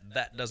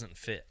that doesn't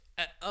fit?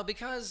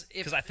 Because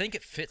I think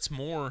it fits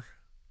more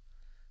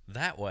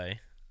that way.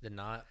 Than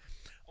not.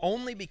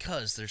 Only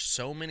because there's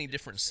so many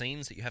different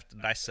scenes that you have to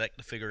dissect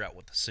to figure out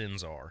what the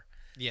sins are.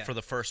 Yeah. For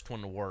the first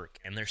one to work,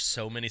 and there's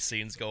so many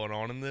scenes going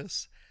on in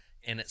this,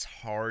 and it's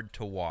hard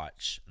to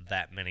watch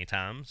that many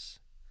times.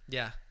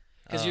 Yeah.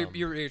 Because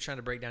you're trying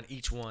to break down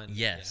each one.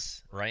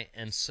 Yes. Yeah. Right.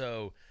 And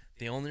so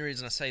the only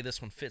reason I say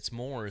this one fits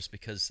more is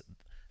because,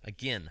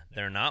 again,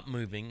 they're not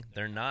moving.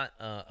 They're not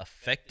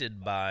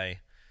affected by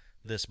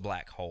this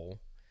black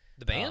hole.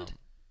 The band?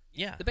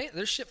 Yeah. The band.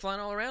 There's shit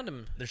flying all around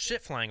them. There's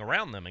shit flying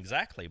around them,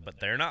 exactly, but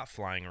they're not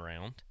flying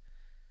around.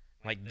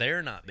 Like,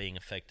 they're not being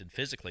affected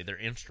physically. Their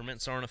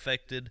instruments aren't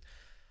affected.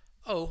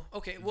 Oh,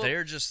 okay. Well,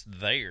 They're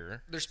just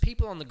there. there's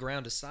people on the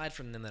ground aside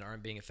from them that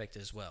aren't being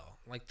affected as well.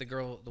 Like the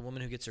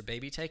woman who gets her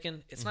baby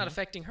taken, it's not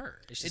affecting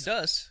her. It's just, It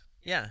does.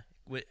 Yeah.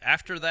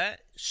 After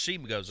that, she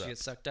goes she up.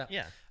 gets sucked up.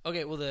 Yeah.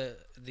 Okay, well,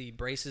 the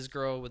braces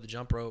girl with the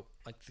jump rope,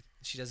 like,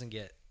 she doesn't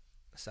get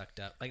sucked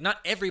up. Like, not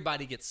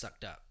everybody gets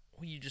sucked up.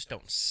 Well, you just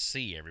don't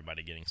see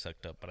everybody getting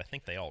sucked up, but I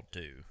think they all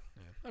do.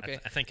 Yeah. Okay.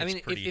 I think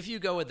it's pretty... if you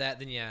go with that,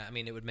 then yeah, I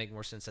mean, it would make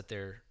more sense that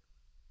they're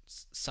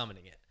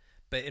summoning it.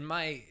 But in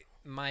my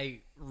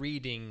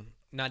reading,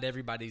 not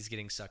everybody's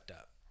getting sucked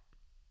up.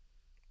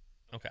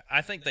 Okay,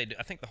 I think they do.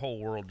 I think the whole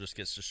world just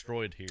gets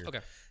destroyed here. Okay.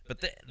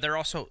 But they're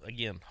also,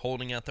 again,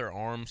 holding out their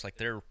arms like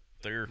they're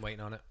Waiting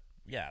on it.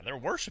 Yeah, they're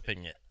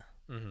worshiping it.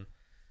 Mm-hmm.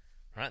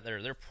 Right?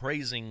 They're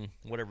praising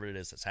whatever it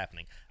is that's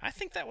happening. I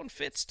think that one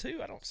fits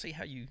too. I don't see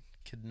how you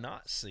could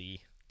not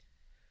see.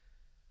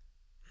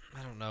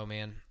 I don't know,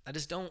 man. I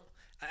just don't.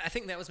 I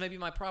think that was maybe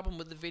my problem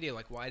with the video,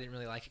 like why I didn't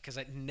really like it, because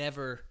I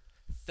never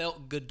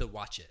felt good to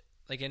watch it.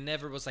 Like, I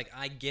never was like,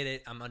 I get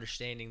it, I'm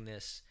understanding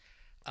this.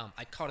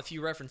 I caught a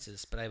few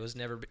references, but I was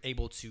never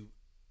able to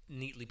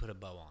neatly put a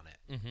bow on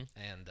it. Mm-hmm.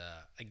 And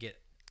I get.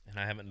 And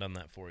I haven't done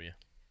that for you.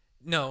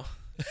 No,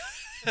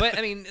 but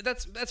I mean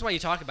that's why you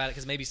talk about it,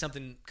 because maybe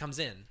something comes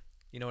in.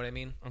 You know what I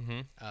mean?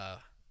 Mm-hmm.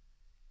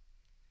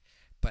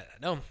 But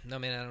no,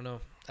 man, I don't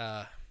know.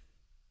 I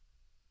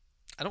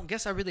don't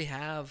guess I really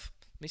have.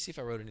 Let me see if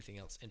I wrote anything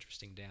else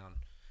interesting down,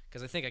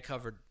 because I think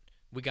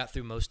we got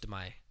through most of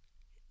my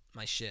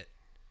shit.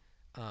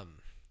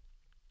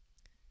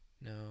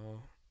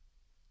 No.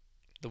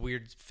 The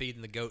weird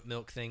feeding the goat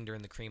milk thing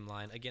during the cream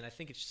line. Again, I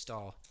think it's just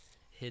all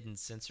hidden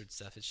censored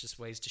stuff. It's just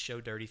ways to show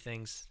dirty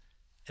things,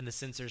 and the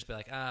censors be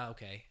like,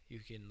 okay, you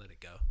can let it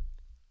go.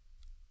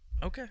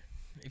 Okay,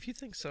 if you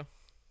think so.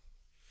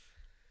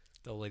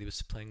 The old lady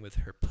was playing with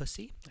her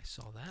pussy. I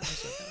saw that.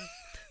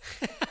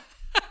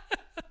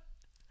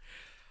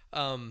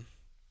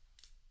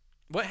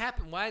 What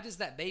happened? Why does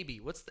that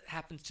baby?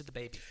 Happens to the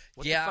baby?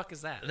 What the fuck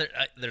is that?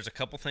 There's a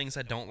couple things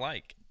I don't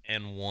like,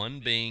 and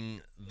one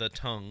being the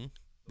tongue,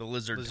 the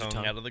lizard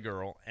tongue out of the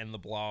girl, and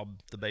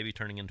the baby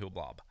turning into a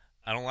blob.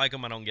 I don't like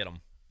them. I don't get them.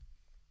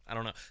 I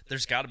don't know.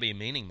 There's got to be a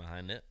meaning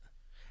behind it.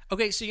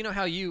 Okay, so you know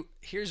how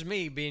here's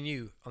me being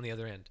you on the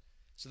other end.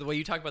 So the way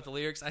you talk about the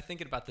lyrics, I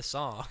thinking about the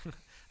song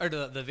or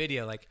the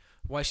video, like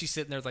why she's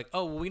sitting there like,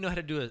 oh, well, we know how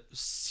to do a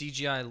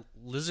CGI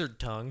lizard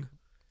tongue.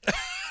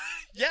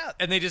 Yeah,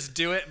 and they just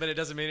do it, but it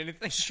doesn't mean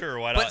anything. Sure,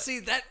 why not? But see,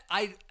 that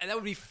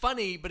would be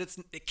funny, but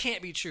it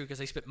can't be true because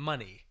they spent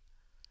money.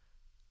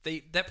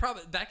 That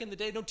probably back in the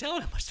day, don't tell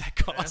how much that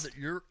cost.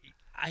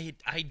 I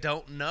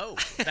don't know.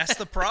 That's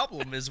the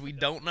problem, is we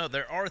don't know.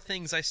 There are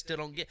things I still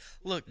don't get.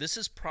 Look, this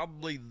is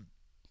probably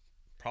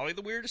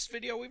the weirdest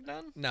video we've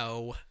done.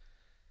 No,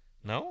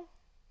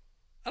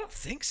 I don't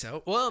think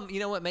so. Well, you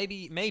know what?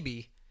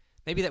 Maybe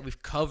that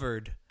we've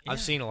covered. Yeah. I've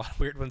seen a lot of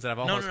weird ones that I've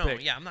almost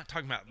picked. Yeah, I'm not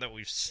talking about that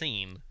we've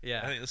seen.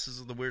 Yeah, I think this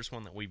is the weirdest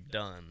one that we've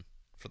done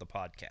for the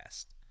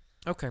podcast.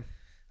 Okay.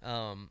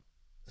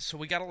 So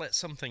we got to let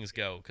some things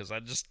go, because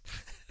I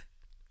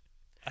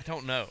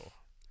don't know.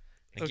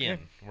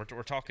 Again,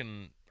 we're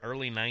talking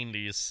early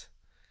 90s.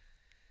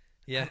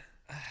 Yeah.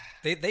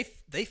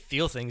 They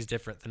feel things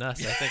different than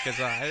us, I think, as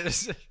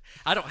well.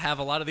 I don't have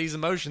a lot of these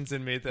emotions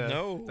in me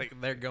that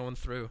they're going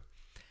through.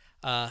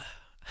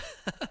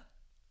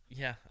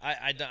 Yeah,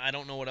 I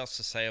don't know what else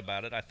to say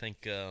about it. I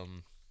think I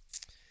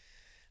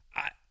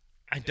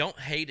don't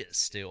hate it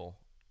still.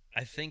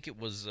 I think it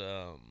was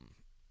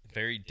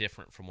very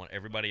different from what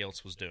everybody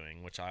else was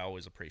doing, which I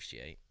always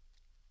appreciate.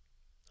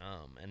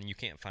 And you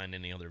can't find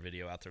any other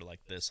video out there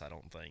like this, I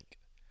don't think.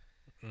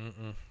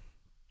 Mm-mm.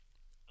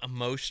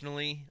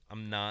 Emotionally,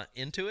 I'm not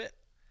into it.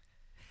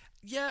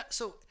 Yeah,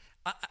 so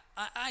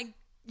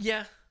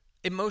yeah.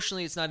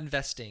 Emotionally, it's not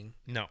investing.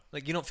 No.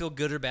 Like, you don't feel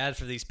good or bad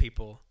for these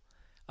people,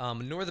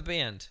 nor the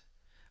band.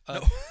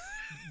 No.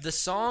 The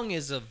song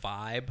is a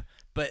vibe,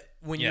 but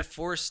when you're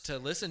forced to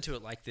listen to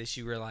it like this,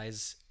 you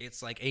realize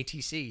it's like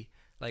ATC.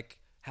 Like,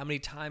 how many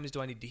times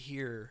do I need to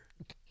hear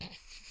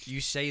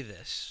you say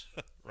this?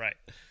 Right.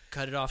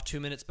 Cut it off 2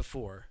 minutes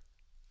before.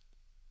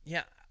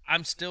 Yeah,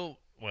 I'm still...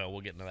 Well,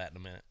 we'll get into that in a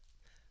minute.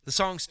 The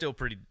song's still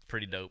pretty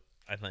dope,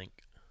 I think.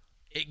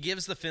 It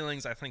gives the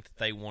feelings I think that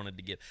they wanted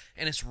to give.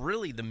 And it's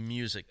really the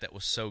music that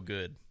was so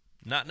good.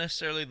 Not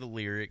necessarily the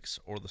lyrics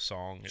or the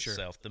song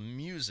itself. The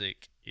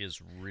music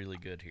is really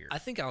good here. I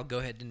think I'll go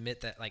ahead and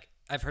admit that, like,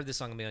 I've heard this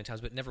song a million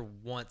times, but never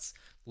once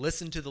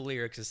listened to the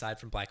lyrics aside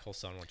from Black Hole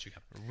Sun once you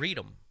got read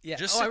them. Yeah.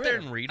 Just sit there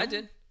and read them. I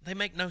did. They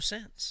make no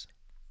sense.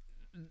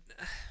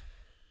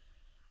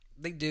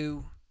 They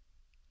do.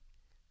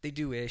 They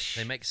do-ish.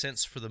 They make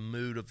sense for the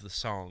mood of the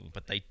song,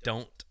 but they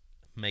don't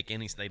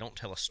they don't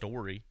tell a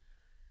story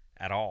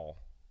at all.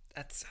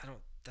 That's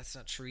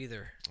not true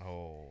either.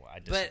 Oh, I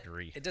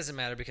disagree. But it doesn't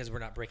matter because we're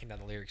not breaking down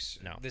the lyrics.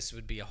 No. This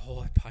would be a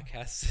whole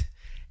podcast,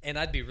 and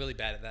I'd be really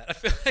bad at that. I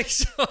feel like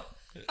so.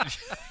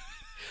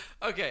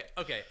 Okay.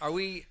 Are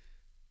we?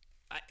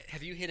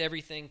 Have you hit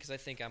everything? Because I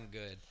think I'm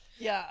good.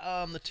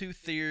 Yeah, the two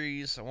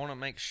theories I want to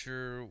make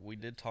sure we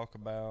did talk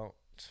about.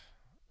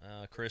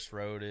 Chris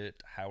wrote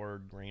it.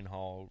 Howard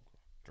Greenhall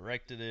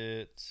directed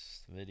it.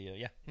 The video.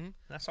 Yeah,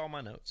 that's all my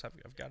notes.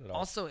 I've got it all.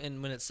 Also,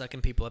 when it's sucking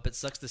people up, it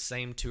sucks the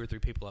same 2 or 3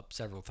 people up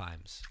several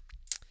times.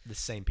 The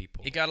same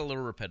people. It got a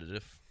little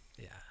repetitive.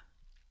 Yeah.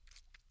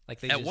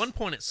 Like At one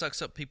point, it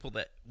sucks up people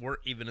that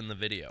weren't even in the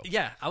video.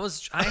 Yeah,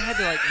 I had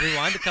to like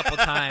rewind a couple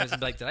times and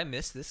be like, did I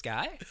miss this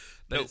guy?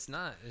 But Nope. It's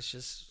not. It's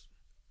just.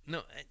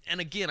 No,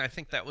 and again, I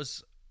think that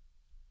was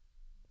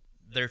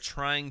they're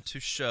trying to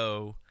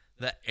show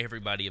that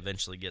everybody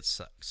eventually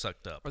gets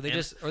sucked up, Or they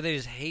just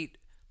hate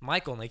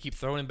Michael and they keep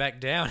throwing him back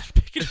down and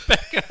picking him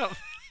back up.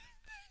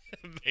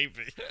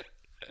 maybe.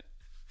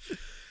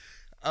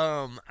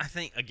 I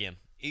think again,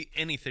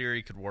 any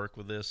theory could work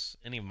with this.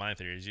 Any of my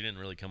theories, you didn't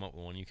really come up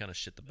with one. You kind of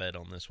shit the bed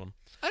on this one.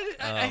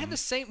 I had the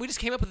same. We just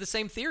came up with the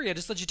same theory. I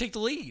just let you take the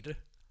lead.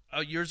 Oh,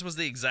 yours was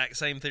the exact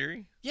same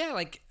theory? Yeah,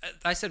 like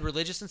I said,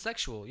 religious and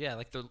sexual. Yeah,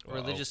 like the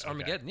religious okay.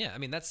 Armageddon. Yeah, I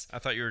mean that's. I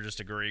thought you were just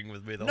agreeing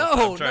with me the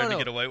whole time, trying to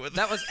get away with it.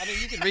 That was. I mean,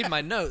 you can read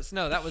my notes.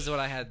 No, that was what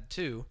I had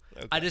too.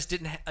 Okay. I just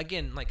didn't.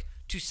 Again, like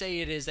to say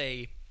it is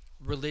a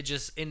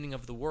religious ending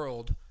of the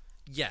world.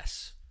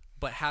 Yes,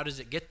 but how does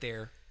it get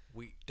there?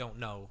 We don't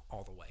know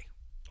all the way.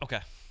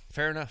 Okay,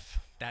 fair enough.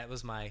 That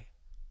was my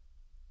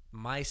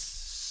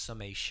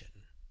summation.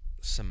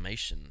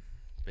 Summation,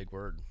 big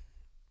word.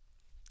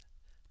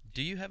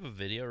 Do you have a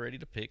video ready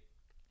to pick?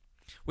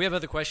 We have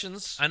other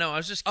questions. I know. I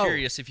was just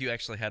curious if you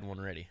actually had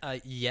one ready.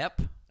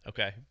 Yep.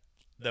 Okay.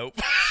 Nope.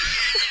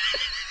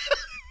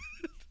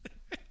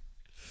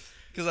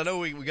 Because I know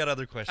we got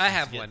other questions. I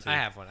have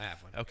one.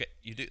 Okay,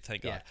 you do.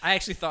 Thank Yeah, God. I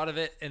actually thought of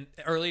it and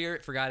earlier,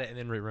 forgot it, and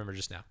then remember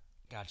just now.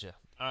 Gotcha.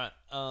 All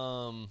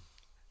right.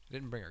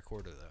 Didn't bring our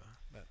quarter though,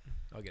 but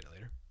I'll get it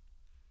later.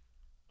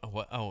 Oh,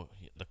 what? Oh,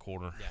 the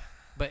quarter. Yeah.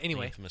 But The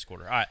anyway, infamous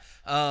quarter. All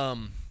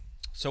right.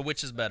 So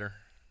which is better?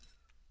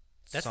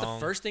 that's Song-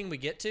 the first thing we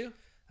get to.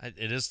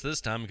 It is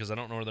this time because I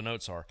don't know where the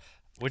notes are.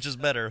 Which is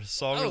better,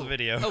 song or the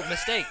video? Oh,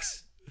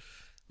 mistakes.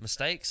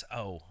 Mistakes?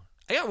 Oh.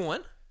 I got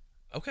one.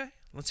 Okay,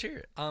 let's hear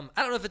it. I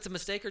don't know if it's a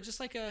mistake or just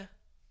like a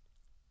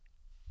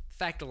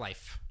fact of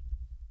life.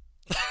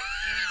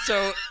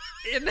 So,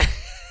 in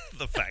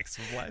The facts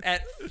of life.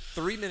 at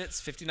 3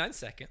 minutes 59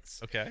 seconds,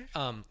 Okay.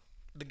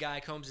 the guy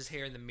combs his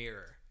hair in the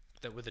mirror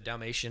with the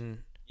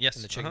Dalmatian Yes.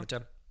 and the chick in the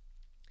tub.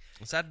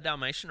 Was that a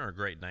Dalmatian or a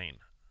Great Dane?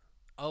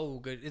 Oh,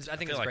 good. I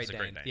think feel it's like Great it's a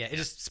Great Dane. Dane, Yeah, it yeah.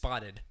 just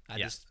spotted.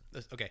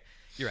 Okay,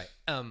 you're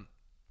right.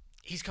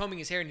 He's combing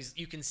his hair, and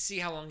you can see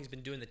how long he's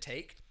been doing the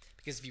take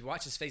because if you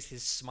watch his face,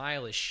 his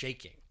smile is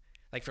shaking,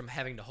 like from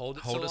having to hold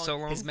it so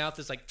long. His mouth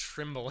is like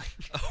trembling,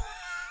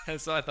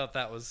 and so I thought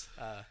that was.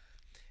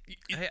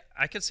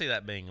 I could see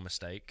that being a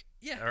mistake.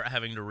 Yeah. Or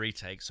having to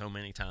retake so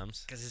many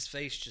times. Because his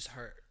face just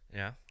hurt.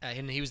 Yeah.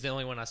 And he was the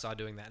only one I saw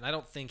doing that. And I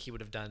don't think he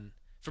would have done,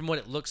 from what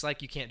it looks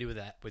like, you can't do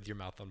that with your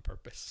mouth on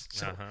purpose.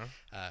 So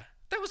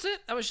that was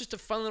it. That was just a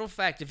fun little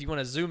fact. If you want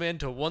to zoom in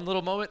to one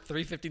little moment,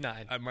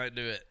 3:59. I might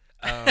do it.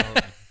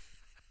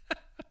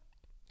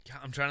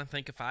 I'm trying to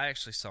think if I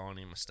actually saw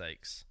any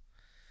mistakes.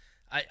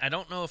 I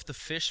don't know if the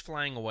fish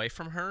flying away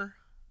from her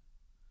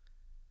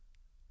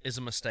is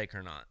a mistake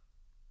or not.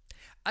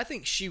 I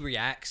think she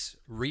reacts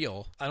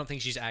real. I don't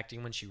think she's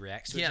acting when she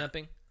reacts to it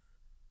jumping.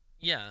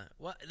 Yeah.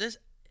 Well, it's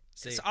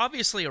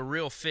obviously a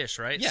real fish,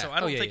 right? Yeah. So I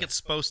don't think it's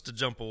supposed to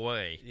jump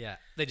away. Yeah.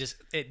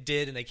 It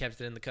did, and they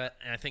kept it in the cut.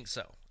 And I think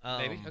so.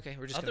 Maybe. Okay,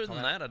 we're just other gonna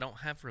than call that, I don't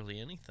have really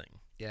anything.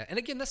 Yeah. And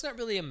again, that's not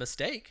really a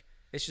mistake.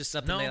 It's just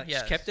something they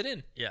just kept it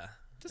in. Yeah.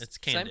 Just It's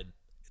candid.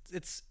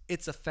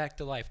 It's a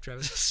fact of life,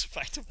 Travis. It's a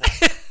fact of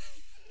life.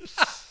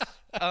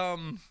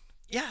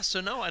 Yeah,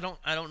 so no, I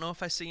don't know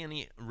if I see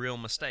any real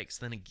mistakes.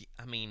 Then again,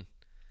 I mean,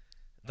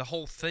 the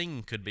whole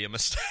thing could be a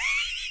mistake.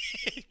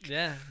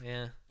 Yeah.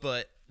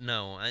 But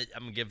no, I'm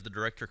gonna give the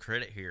director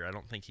credit here. I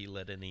don't think he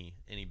let any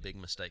big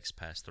mistakes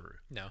pass through.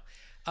 No.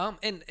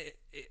 And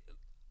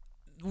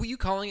were you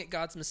calling it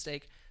God's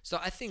mistake? So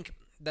I think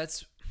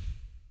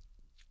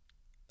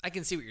I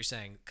can see what you're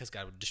saying because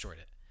God would have destroyed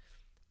it.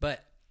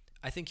 But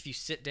I think if you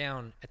sit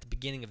down at the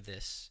beginning of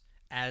this,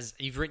 as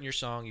you've written your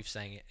song, you've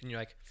sang it, and you're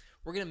like,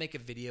 we're going to make a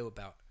video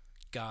about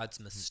God's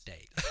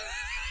mistake.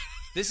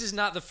 This is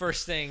not the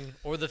first thing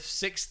or the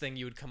sixth thing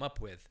you would come up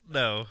with.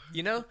 No.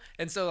 You know?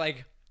 And so,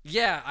 like,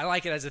 yeah, I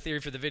like it as a theory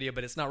for the video,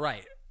 but it's not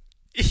right.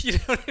 You know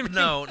what I mean?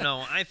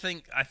 No. I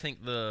think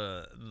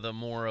the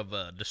more of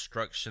a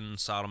destruction,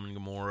 Sodom and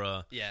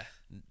Gomorrah,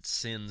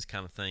 sins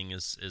kind of thing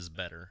is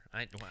better.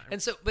 And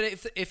so, but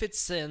if it's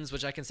sins,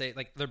 which I can say,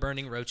 like they're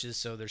burning roaches,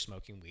 so they're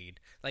smoking weed.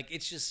 Like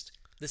it's just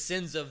the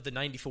sins of the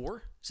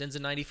 94, sins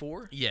of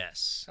 94.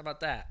 Yes. How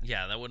about that?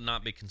 Yeah, that would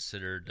not be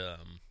considered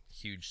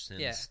huge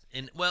sins.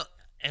 Yeah.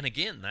 And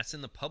again, that's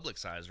in the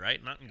public's eyes,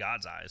 right? Not in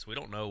God's eyes. We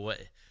don't know what.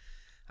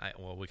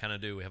 Well, we kind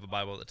of do. We have a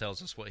Bible that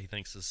tells us what He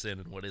thinks is sin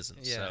and what isn't.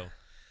 Yeah.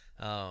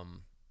 So,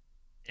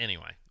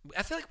 anyway,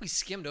 I feel like we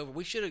skimmed over.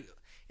 We should have.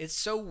 It's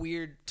so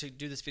weird to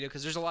do this video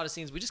because there's a lot of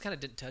scenes we just kind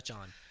of didn't touch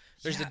on.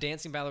 There's a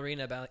dancing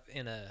ballerina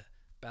in a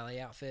ballet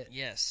outfit.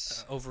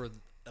 Yes. Over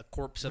a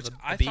corpse of a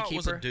I beekeeper. thought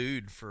was a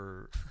dude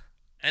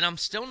and I'm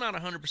still not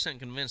 100%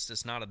 convinced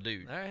it's not a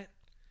dude. All right.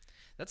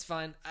 That's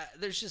fine.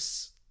 There's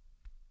just...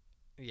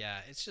 Yeah,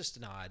 it's just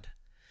an odd...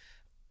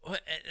 Well,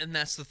 and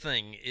that's the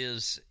thing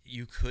is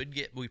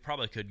we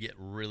probably could get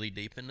really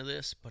deep into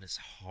this, but it's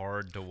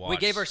hard to watch. We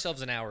gave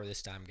ourselves an hour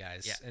this time,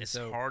 guys. Yeah, and it's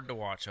so, hard to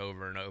watch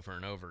over and over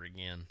and over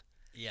again.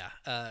 Yeah.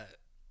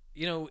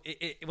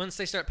 Once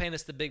they start paying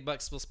us the big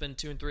bucks, we'll spend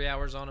 2 and 3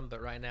 hours on them.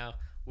 But right now,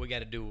 we got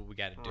to do what we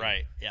got to do.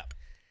 Right. Yeah.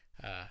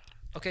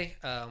 Okay.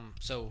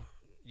 So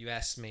you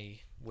asked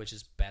me which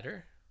is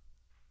better.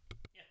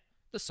 Yeah.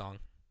 The song.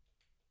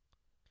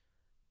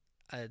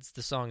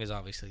 The song is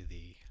obviously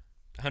the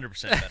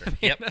 100% better.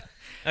 Yep.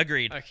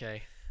 Agreed.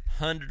 Okay.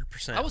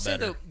 100% I will say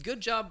better. though,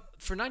 good job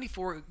for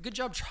 94. Good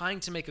job trying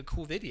to make a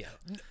cool video.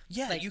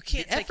 Yeah, Like, you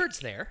can't. The effort's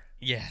there.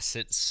 Yes,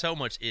 it so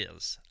much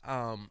is.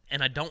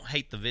 And I don't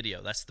hate the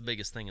video. That's the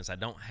biggest thing is I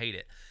don't hate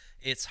it.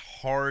 It's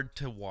hard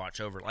to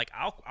watch over. Like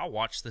I'll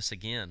watch this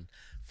again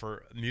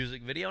for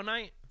music video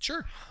night.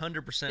 Sure.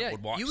 100%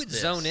 would watch. You would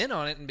this. zone in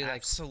on it and be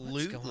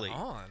Absolutely. like, "What's going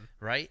on?"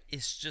 Right?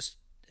 It's just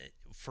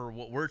for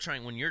what we're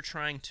trying. When you're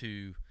trying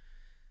to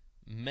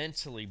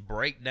mentally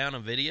break down a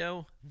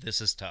video, this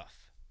is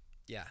tough.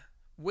 Yeah,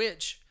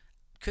 which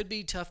could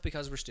be tough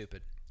because we're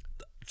stupid.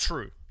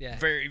 True. Yeah.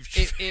 Very.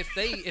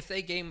 If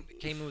they came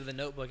in with a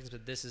notebook and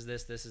said this is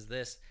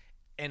this,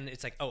 and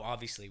it's like, oh,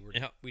 obviously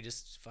we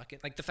just fucking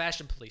like the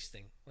fashion police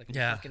thing. Like we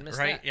fucking missed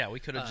right. that. Yeah, we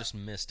could have just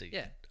missed it.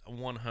 Yeah,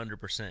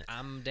 100%.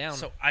 I'm down.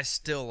 So I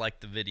still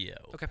like the video.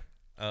 Okay.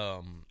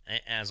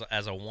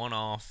 As a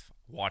one-off,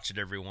 watch it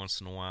every once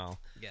in a while.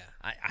 Yeah.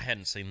 I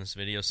hadn't seen this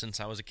video since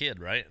I was a kid,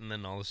 right? And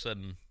then all of a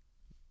sudden,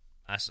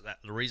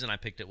 the reason I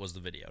picked it was the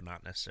video,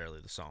 not necessarily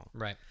the song.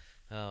 Right.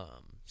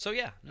 So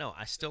yeah, no,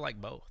 I still like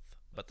both,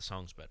 but the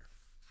song's better.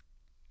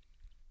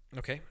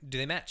 Okay. Do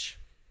they match?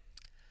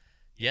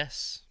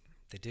 Yes.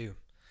 They do.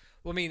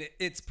 Well, I mean,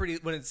 it's pretty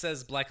when it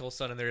says black hole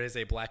sun and there is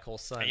a black hole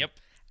sun. Yep.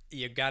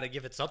 You got to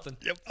give it something.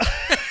 Yep.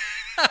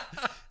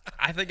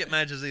 I think it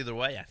matches either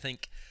way. I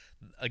think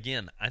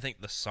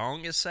the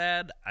song is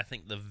sad. I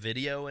think the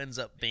video ends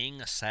up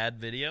being a sad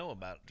video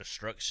about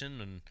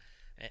destruction and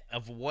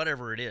of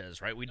whatever it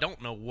is, right? We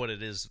don't know what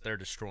it is they're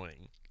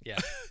destroying. Yeah.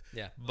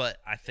 Yeah. But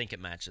I think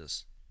it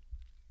matches.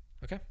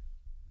 Okay.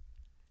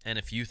 And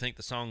if you think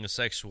the song is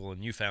sexual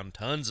and you found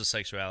tons of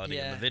sexuality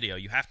in the video,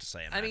 you have to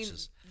say it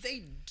matches. I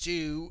mean, they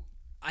do.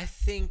 I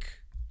think.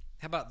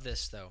 How about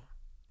this though?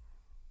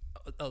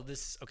 Oh,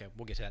 this is okay.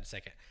 We'll get to that in a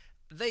second.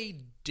 They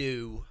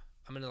do.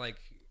 I'm gonna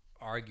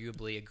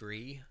arguably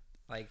agree.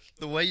 Like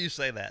the way you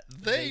say that,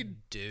 they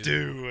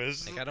do.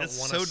 Is like I don't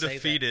want to so say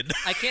defeated. That.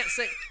 I can't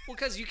say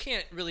because you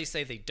can't really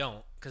say they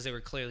don't because they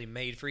were clearly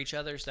made for each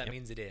other. So that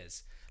means it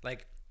is.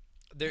 Like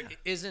there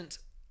isn't.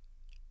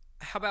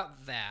 How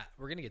about that?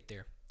 We're gonna get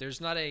there. There's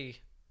not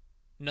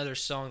another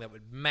song that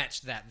would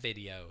match that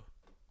video.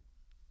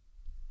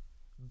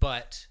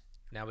 But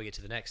now we get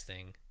to the next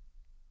thing.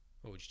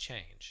 What would you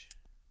change?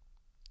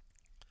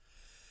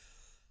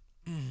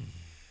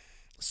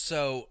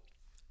 So,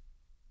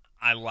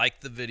 I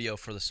like the video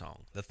for the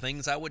song. The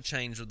things I would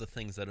change are the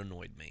things that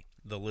annoyed me.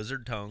 The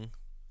lizard tongue.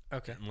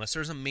 Okay. Unless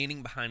there's a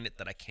meaning behind it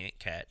that I can't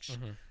catch.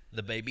 Mm-hmm.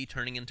 The baby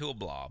turning into a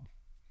blob.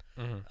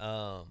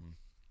 Mm-hmm.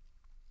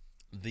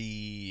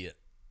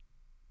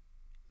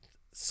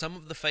 Some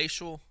of the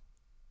facial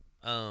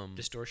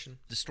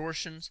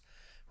distortions,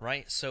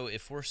 right? So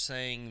if we're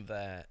saying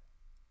that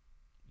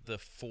the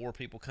 4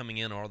 people coming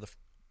in are the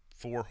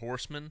 4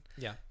 horsemen,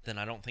 then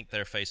I don't think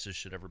their faces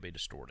should ever be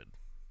distorted.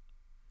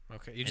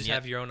 Okay, you just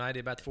have your own idea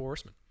about the 4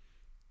 horsemen.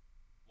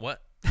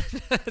 What?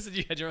 I said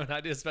you had your own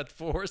ideas about the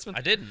 4 horsemen?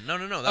 I didn't. No.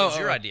 That was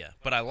your idea.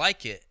 But I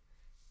like it.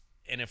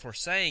 And if we're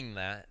saying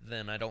that,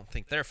 then I don't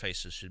think their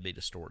faces should be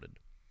distorted.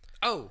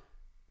 Oh,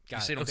 got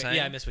you see it. what I'm saying?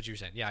 Yeah, I missed what you were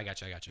saying. Yeah, I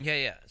got you.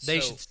 Yeah. They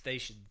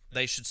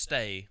should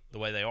stay the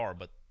way they are,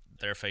 but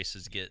their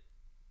faces get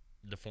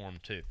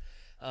deformed too.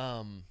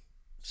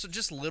 So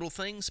just little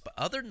things, but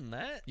other than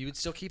that, you would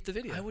still keep the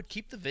video. I would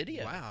keep the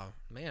video. Wow,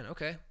 man.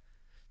 Okay,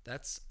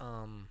 that's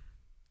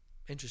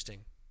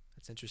interesting.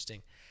 That's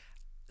interesting.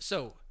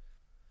 So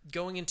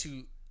going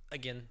into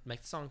again,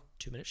 make the song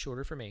 2 minutes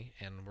shorter for me,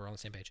 and we're on the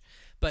same page.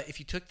 But if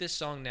you took this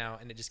song now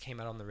and it just came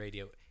out on the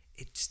radio,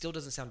 it still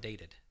doesn't sound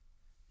dated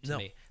to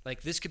me.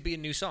 Like this could be a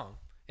new song,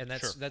 and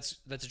that's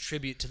a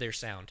tribute to their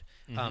sound.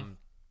 Mm-hmm.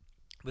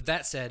 With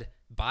that said,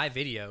 buy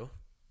video,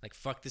 like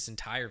fuck this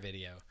entire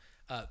video,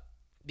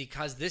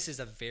 because this is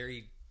a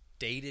very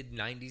dated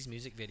 90s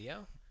music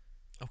video.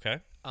 Okay.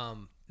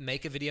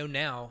 Make a video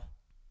now.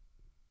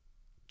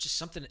 Just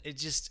something.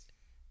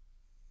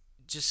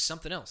 Just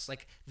something else.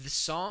 Like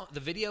the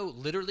video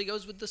literally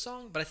goes with the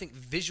song, but I think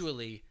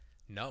visually,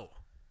 no.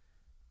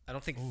 I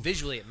don't think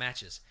visually it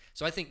matches.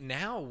 So I think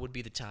now would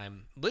be the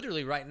time,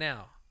 literally right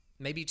now,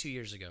 maybe 2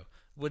 years ago,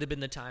 would have been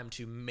the time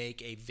to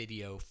make a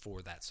video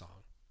for that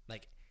song.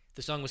 Like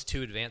the song was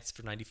too advanced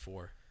for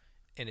 94,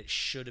 and it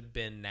should have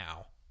been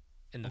now.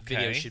 And the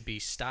video should be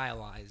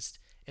stylized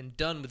and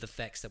done with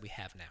effects that we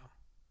have now.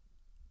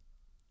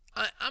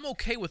 I'm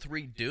okay with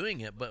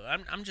redoing it, but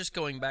I'm just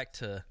going back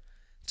to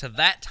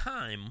that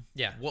time.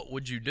 Yeah. What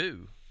would you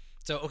do?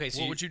 So okay,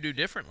 so what would you do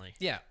differently?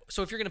 Yeah.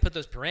 So if you're gonna put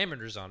those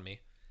parameters on me,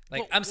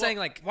 like I'm saying,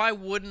 like why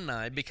wouldn't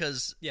I?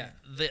 Because yeah,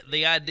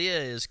 the idea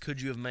is,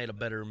 could you have made a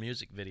better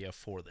music video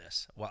for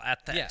this? Well,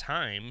 at that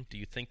time, do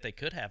you think they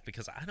could have?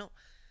 Because I don't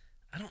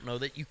know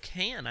that you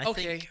can. I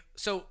think.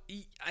 So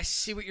I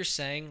see what you're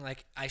saying.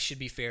 Like I should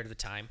be fair to the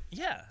time.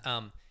 Yeah.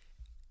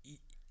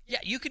 Yeah,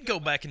 you could go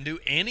back and do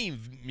any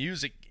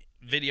music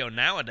video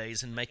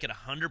nowadays and make it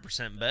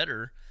 100%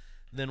 better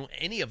than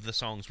any of the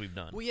songs we've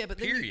done. Well, yeah, but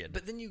period.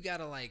 Then you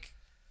gotta like.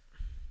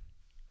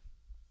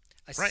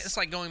 Right, it's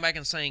like going back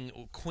and saying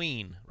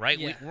Queen, right?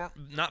 Yeah. We're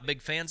not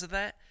big fans of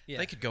that. Yeah.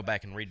 They could go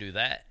back and redo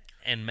that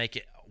and make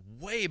it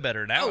way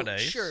better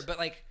nowadays. Oh, sure, but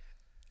like,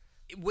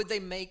 would they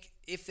make,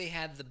 if they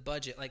had the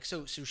budget, like,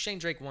 so Shane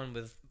Drake won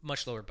with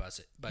much lower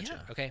budget, Yeah.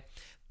 okay?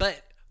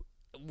 But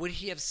would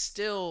he have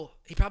still,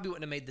 he probably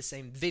wouldn't have made the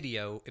same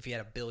video if he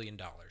had $1 billion,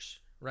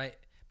 right?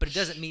 But it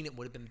doesn't mean it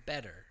would have been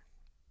better.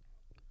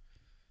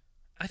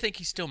 I think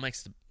he still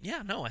makes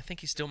I think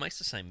he still makes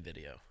the same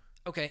video.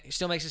 Okay, he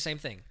still makes the same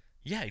thing.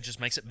 Yeah, he just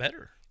makes it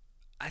better.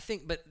 I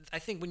think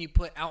when you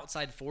put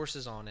outside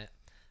forces on it,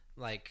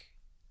 like,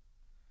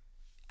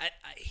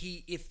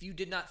 if you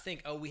did not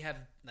think, oh, we have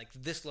like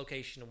this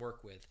location to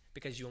work with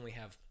because you only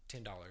have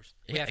 $10,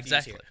 yeah,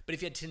 exactly. But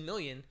if you had 10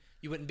 million,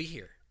 you wouldn't be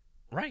here,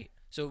 right?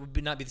 So it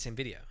would not be the same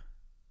video.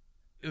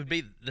 It would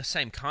be the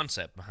same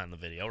concept behind the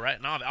video, right?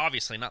 And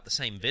obviously not the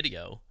same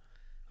video.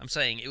 I'm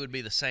saying it would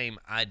be the same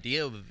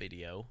idea of a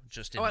video,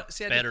 just in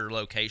better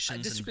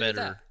locations and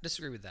better.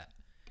 Disagree with that,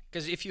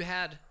 because if you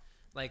had,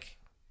 like,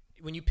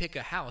 when you pick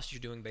a house,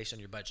 you're doing based on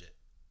your budget,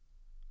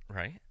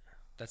 right?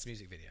 That's a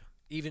music video.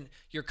 Even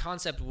your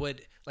concept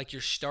would, like,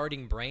 your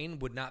starting brain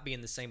would not be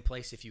in the same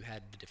place if you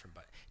had the different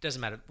budget. It doesn't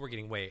matter. We're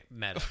getting way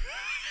meta.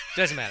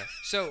 Doesn't matter.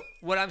 So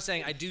what I'm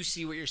saying, I do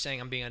see what you're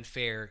saying. I'm being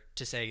unfair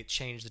to say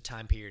change the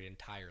time period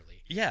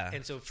entirely. Yeah.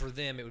 And so for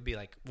them, it would be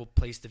like, we'll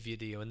place the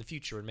video in the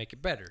future and make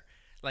it better.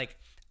 Like,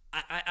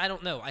 I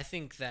don't know. I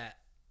think that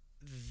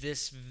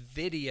this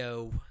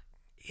video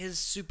is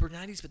super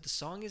 90s, but the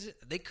song isn't.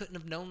 They couldn't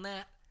have known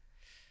that.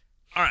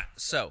 All right.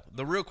 So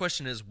the real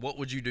question is, what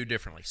would you do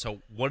differently?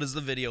 So what does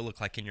the video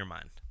look like in your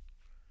mind?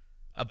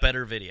 A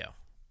better video.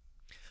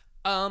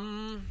 I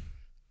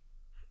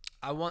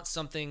want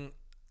something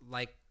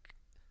like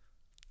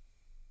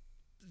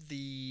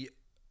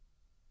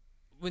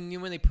when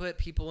they put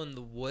people in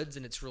the woods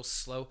and it's real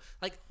slow,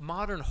 like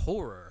modern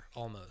horror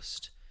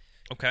almost.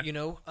 Okay. You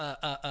know,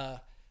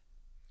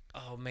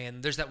 oh man,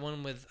 there's that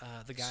one with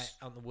the guy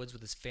out in the woods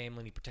with his family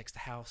and he protects the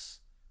house.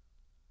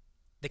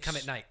 They come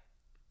at night.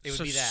 It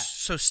would be that.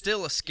 So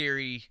still a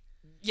scary,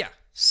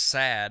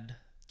 sad.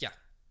 Yeah.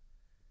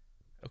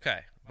 Okay.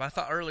 But I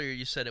thought earlier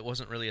you said it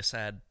wasn't really a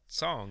sad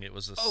song. It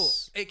was a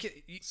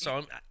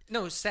song.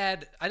 No,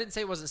 sad. I didn't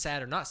say it wasn't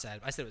sad or not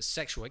sad. I said it was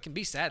sexual. It can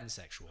be sad and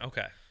sexual.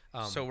 Okay.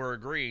 So we're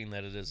agreeing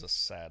that it is a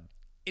sad.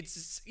 It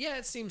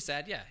seems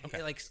sad. Yeah.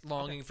 Okay. Like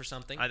longing for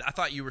something. I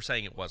thought you were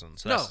saying it wasn't.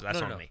 So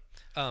that's on me.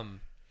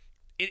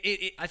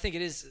 I think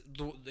it is,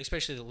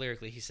 especially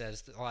lyrically. He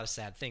says a lot of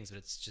sad things, but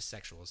it's just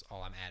sexual is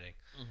all I'm adding.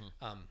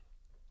 Mm-hmm.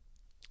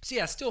 So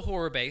yeah, still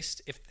horror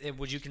based. If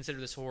would you consider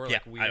this horror? Yeah,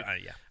 like weird?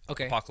 Yeah.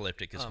 Okay.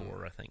 Apocalyptic is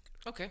horror, I think.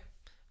 Okay.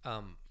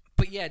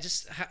 But yeah,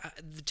 just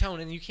the tone,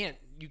 and you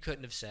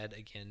couldn't have said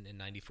again in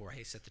 '94,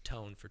 hey, set the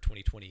tone for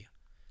 2020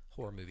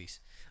 horror movies.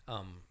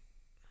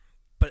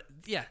 But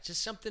yeah,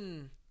 just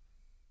something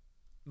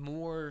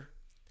more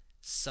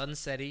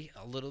sunsetty,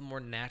 a little more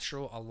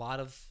natural.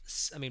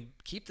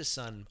 Keep the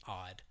sun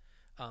odd.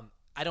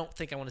 I don't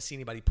think I want to see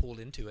anybody pulled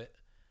into it.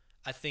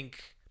 I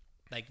think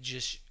like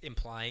just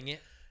implying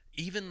it.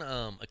 Even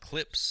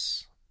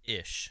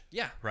eclipse-ish.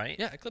 Yeah. Right?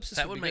 Yeah, eclipses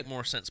that would make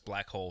more sense.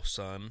 Black hole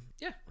sun.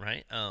 Yeah.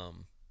 Right?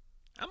 I'm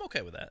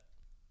okay with that.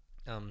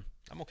 I'm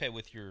okay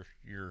with your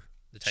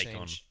take change.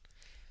 On.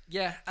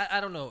 Yeah, I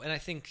don't know. And I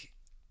think,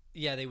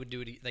 they would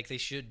do it like they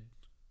should.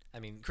 I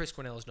mean, Chris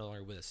Cornell is no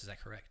longer with us. Is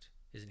that correct?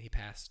 Isn't he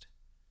passed?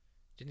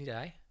 Didn't he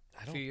die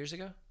a few years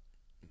ago?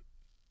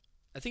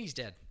 I think he's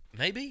dead.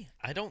 Maybe.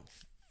 I don't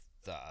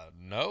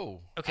know.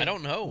 Okay. I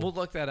don't know. We'll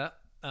look that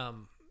up.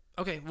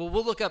 Okay, well,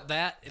 we'll look up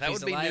that. If that he's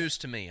would be alive. news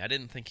to me. I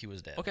didn't think he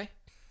was dead. Okay.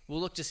 We'll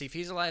look to see if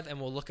he's alive,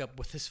 and we'll look up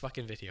what this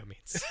fucking video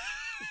means.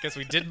 Because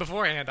we did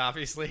beforehand,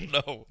 obviously.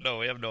 No,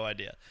 we have no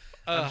idea.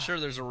 I'm sure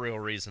there's a real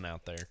reason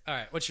out there. All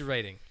right, what's your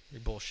rating?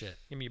 Your bullshit.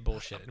 Give me your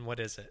bullshit, and what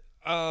is it?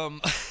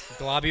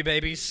 Blobby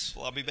babies?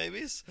 Blobby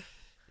babies?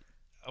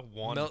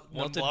 One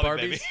melted blobby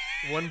Barbies?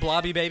 Baby. One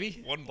blobby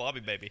baby? One blobby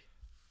baby.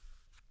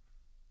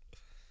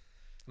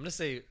 I'm going to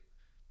say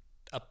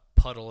a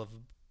puddle of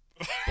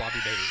blobby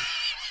baby.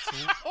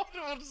 What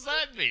does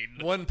that mean?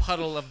 One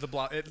puddle of the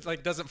blob. It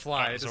like doesn't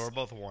fly. Right, so we're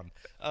both one.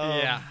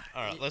 Yeah.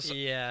 All right. Let's.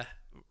 Yeah.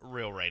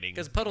 Real rating.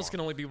 Because puddles can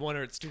only be one,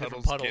 or it's two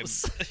different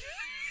puddles.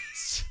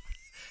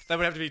 That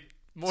would have to be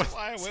more. That's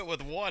why I went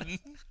with one.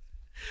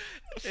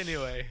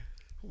 Anyway,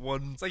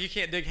 one. It's like you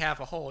can't dig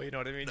half a hole. You know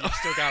what I mean? You've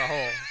still got a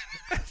hole.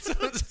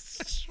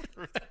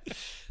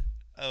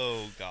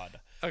 Oh God.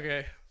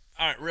 Okay.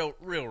 All right,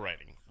 real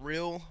rating.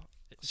 Real.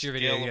 It's your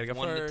video. You gotta go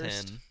 1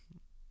 first. to 10.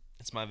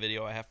 It's my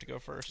video. I have to go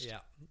first. Yeah.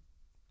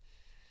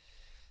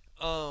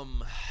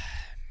 I'm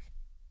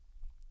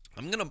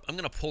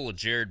gonna pull a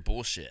Jared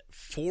bullshit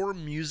for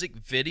music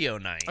video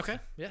night. Okay.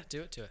 Yeah.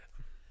 Do it.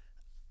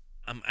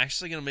 I'm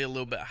actually gonna be a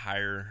little bit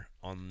higher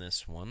on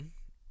this one.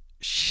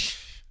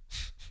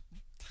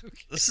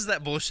 Okay. This is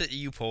that bullshit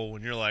you pull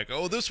when you're like,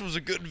 "Oh, this was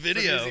a good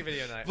video." For music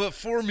video night. But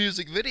for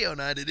music video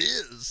night, it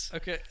is.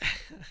 Okay.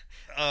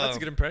 That's a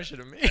good impression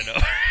of me. I know.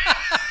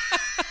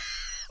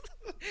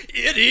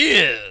 It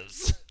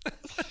is.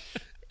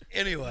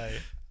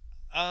 Anyway,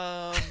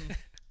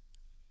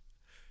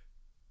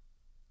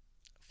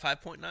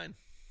 5.9.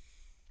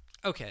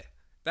 Okay.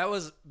 That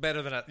was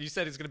better than you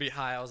said it's going to be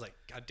high. I was like,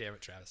 God damn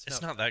it, Travis.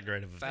 It's not that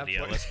great of a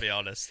video, let's be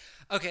honest.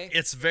 Okay.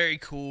 It's very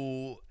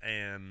cool,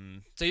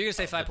 and So you're going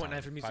to say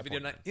 5.9 for music video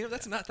night? You know,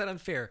 that's not that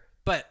unfair,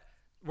 but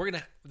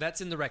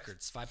that's in the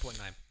records, 5.9.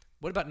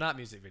 What about not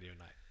music video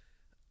night?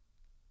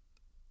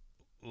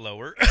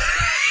 lower.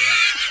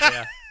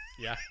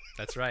 Yeah,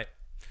 that's right.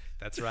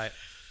 But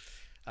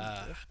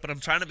I'm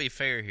trying to be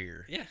fair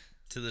here. Yeah.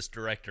 To this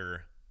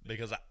director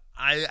because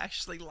I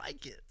actually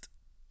like it.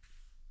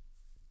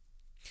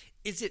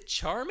 Is it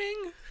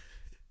charming?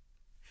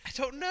 I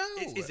don't know.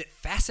 Is it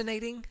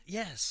fascinating?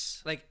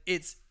 Yes. Like,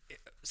 it's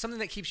something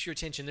that keeps your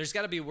attention. There's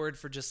got to be a word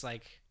for just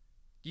like,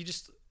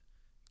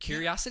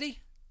 curiosity?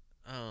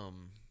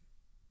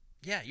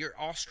 Yeah, you're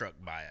awestruck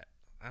by it.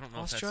 I don't know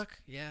Awestruck?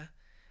 Yeah.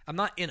 I'm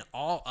not in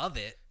awe of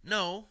it.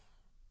 No.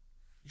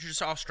 You're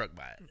just awestruck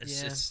by it.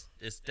 Yeah.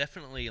 It's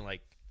definitely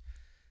like,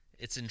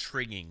 it's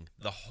intriguing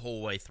the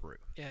whole way through.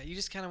 Yeah, you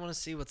just kind of want to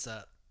see what's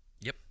up.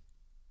 Yep.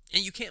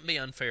 And you can't be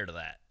unfair to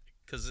that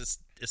because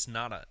it's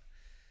not a...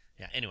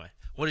 Yeah, anyway.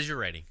 What is your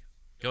rating?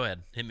 Go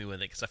ahead. Hit me with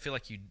it because I feel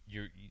like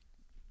you're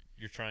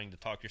trying to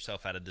talk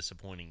yourself out of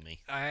disappointing me.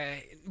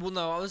 Well,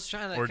 no, I was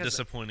trying to... Or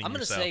disappointing I'm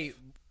going to yourself. say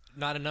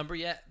not a number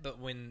yet, but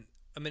when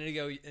a minute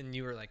ago and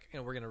you were like,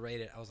 we're going to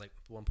rate it, I was like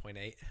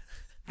 1.8.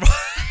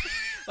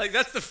 Like,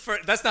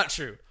 that's not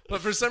true.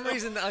 But for some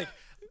reason, like,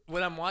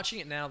 when I'm watching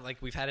it now, like,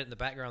 we've had it in the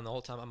background the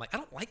whole time, I'm like, I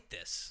don't like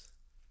this.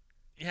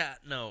 Yeah,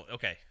 no,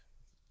 okay.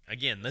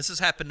 Again, this has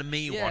happened to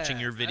me watching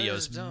your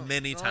videos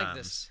many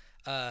times.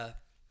 Like this.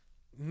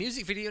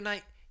 Music video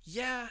night,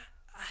 yeah,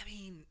 I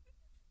mean...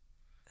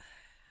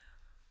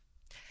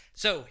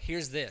 So,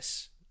 here's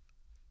this.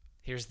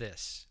 Hear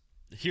this.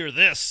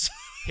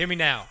 Hear me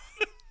now.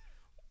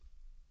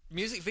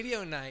 Music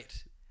video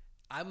night,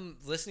 I'm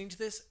listening to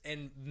this,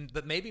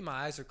 but maybe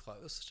my eyes are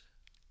closed.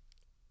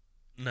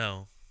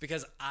 No.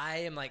 Because I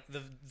am like,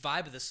 the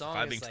vibe of the song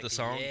Vibing is to like, the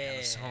song? yeah. Yeah,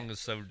 the song is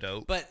so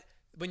dope. But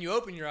when you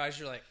open your eyes,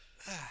 you're like,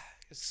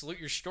 salute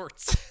your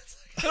shorts. It's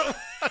like, I don't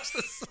watch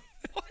this.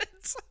 What?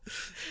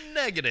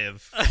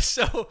 Negative.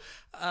 So,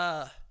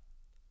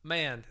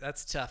 man,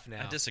 that's tough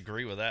now. I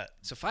disagree with that.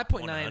 So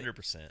 5.9.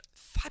 100%.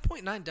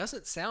 5.9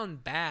 doesn't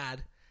sound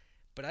bad,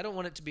 but I don't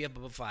want it to be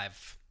above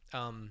 5.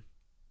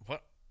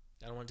 What?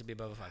 I don't want it to be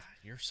above 5.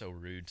 You're so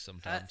rude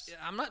sometimes.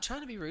 I'm not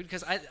trying to be rude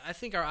because I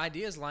think our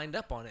ideas lined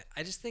up on it.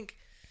 I just think,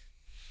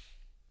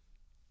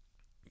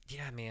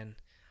 yeah, man,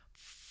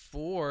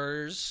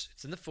 4s.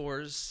 It's in the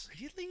 4s.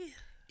 Really?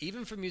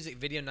 Even for music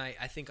video night,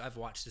 I think I've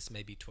watched this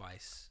maybe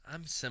twice.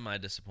 I'm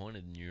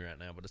semi-disappointed in you right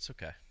now, but it's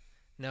okay.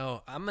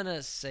 No, I'm going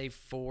to say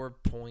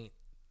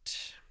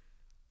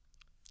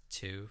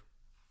 4.2.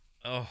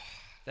 Oh.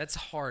 That's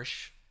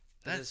harsh.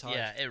 That is harsh.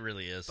 Yeah, it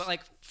really is. But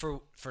like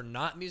for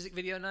not music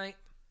video night,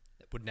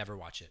 would never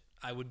watch it.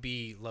 I would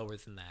be lower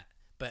than that.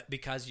 But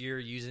because you're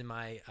using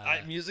my...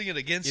 I'm using it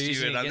against you're you,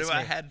 using and it I knew against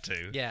I me. had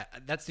to. Yeah,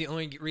 that's the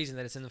only reason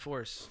that it's in the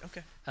 4s.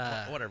 Okay.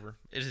 Whatever.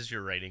 It is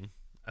your rating.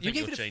 I You think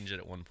gave you'll it a change it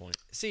at one point.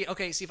 See,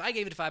 if I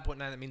gave it a 5.9,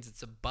 that means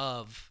it's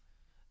above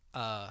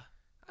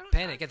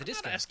Panic at the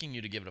Disco. I'm not asking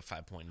you to give it a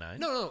 5.9.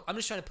 No. I'm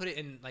just trying to put it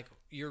in like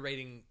your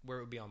rating where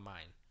it would be on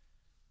mine.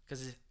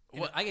 Because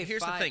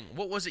here's the thing.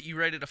 What was it you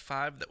rated a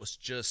 5 that was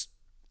just...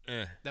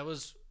 That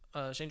was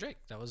Shane Drake.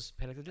 That was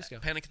Panic at the Disco.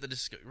 Panic at the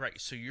Disco. Right.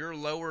 So you're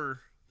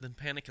lower than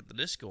Panic at the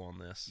Disco on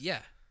this. Yeah.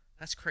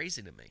 That's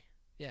crazy to me.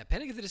 Yeah,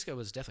 Panic at the Disco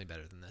was definitely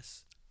better than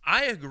this.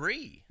 I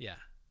agree. Yeah.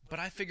 But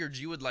I figured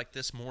you would like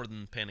this more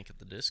than Panic at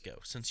the Disco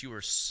since you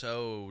were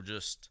so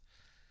just...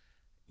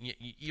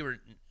 You were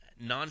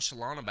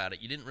nonchalant about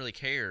it. You didn't really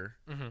care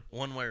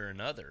one way or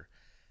another.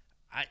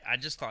 I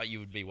just thought you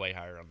would be way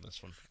higher on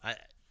this one.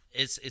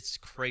 It's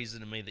crazy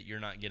to me that you're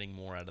not getting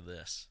more out of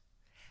this.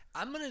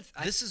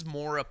 This is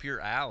more up your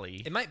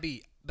alley. It might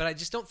be, but I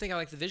just don't think I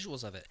like the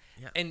visuals of it.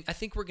 Yeah. And I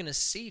think we're going to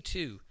see,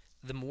 too,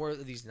 the more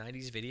of these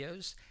 90s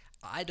videos,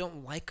 I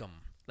don't like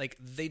them. Like,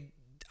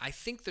 I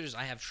think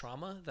I have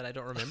trauma that I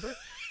don't remember.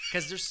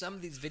 Because there's some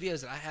of these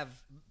videos that I have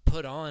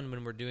put on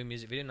when we're doing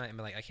music video night and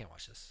be like, I can't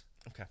watch this.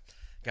 Okay.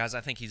 Guys,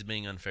 I think he's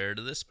being unfair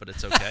to this, but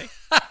it's okay.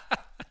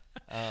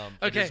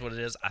 It is what it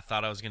is. I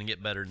thought I was going to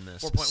get better than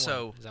this. 4.1.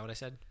 So, is that what I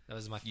said? That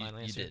was my final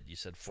answer. You did. You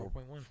said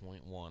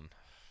 4.1.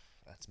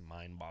 That's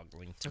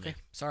mind-boggling to me. Okay.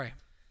 Sorry.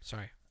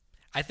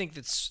 I think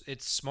it's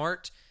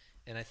smart,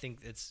 and I think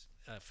it's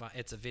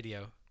a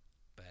video.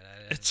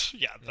 But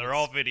they're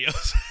all videos.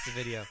 It's a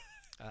video.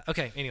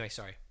 Okay. Anyway,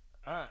 sorry.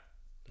 All right.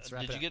 Let's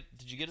wrap it up.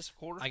 Did you get us a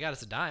quarter? I got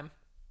us a dime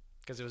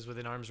because it was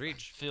within arm's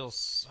reach. Feels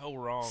so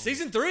wrong.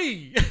 Season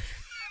 3.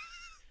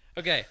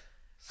 Okay.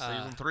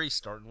 Season 3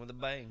 starting with a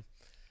bang.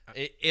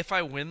 If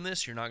I win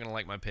this, you're not going to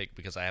like my pick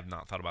because I have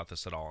not thought about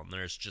this at all. And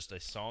there's just a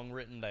song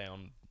written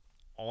down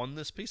on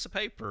this piece of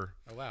paper.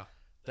 Oh, wow.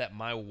 That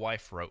my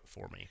wife wrote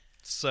for me.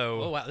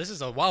 So, oh, wow. This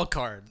is a wild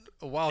card.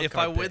 If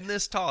I win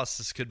this toss,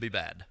 this could be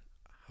bad.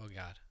 Oh,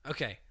 God.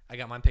 Okay. I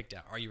got mine picked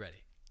out. Are you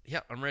ready?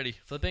 Yeah, I'm ready.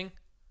 Flipping.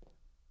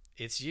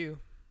 It's you.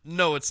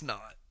 No, it's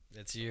not.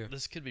 It's you.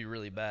 This could be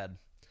really bad.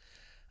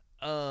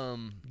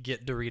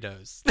 Get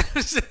Doritos.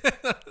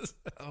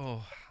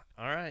 Oh,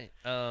 all right.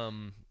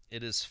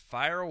 It is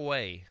Fire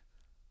Away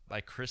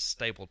by Chris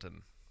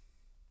Stapleton.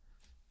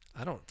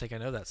 I don't think I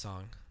know that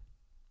song.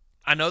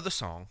 I know the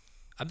song.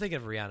 I'm thinking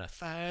of Rihanna.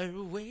 Fire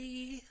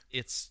Away.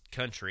 It's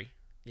country.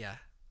 Yeah.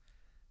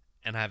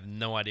 And I have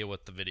no idea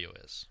what the video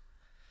is.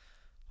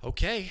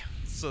 Okay.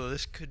 So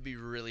this could be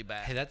really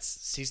bad. Hey, that's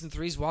season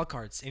 3's wild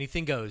cards.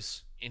 Anything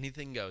goes.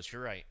 Anything goes.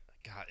 You're right.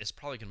 God, it's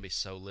probably going to be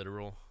so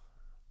literal.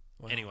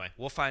 Wow. Anyway,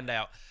 we'll find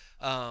out.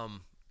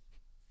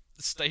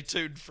 Stay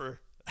tuned for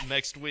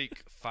next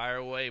week. Fire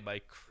Away by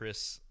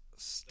Chris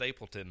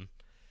Stapleton.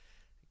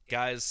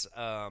 Guys,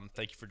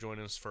 thank you for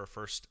joining us for our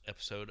first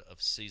episode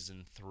of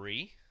Season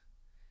 3.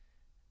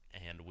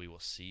 And we will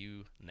see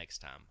you next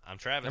time. I'm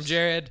Travis. I'm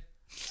Jared.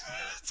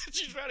 Did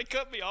you try to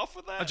cut me off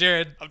with that? I'm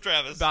Jared. I'm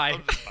Travis. Bye.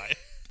 Bye.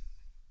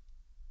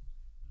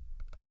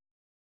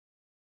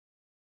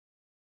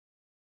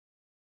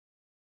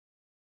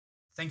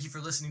 Thank you for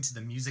listening to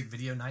the Music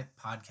Video Night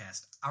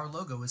podcast. Our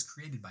logo was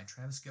created by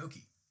Travis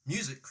Goki.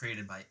 Music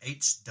created by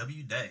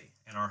H.W. Day.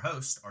 And our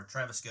hosts are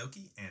Travis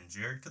Goki and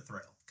Jared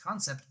Cothrell.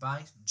 Concept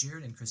by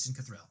Jared and Kristen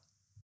Cothrell.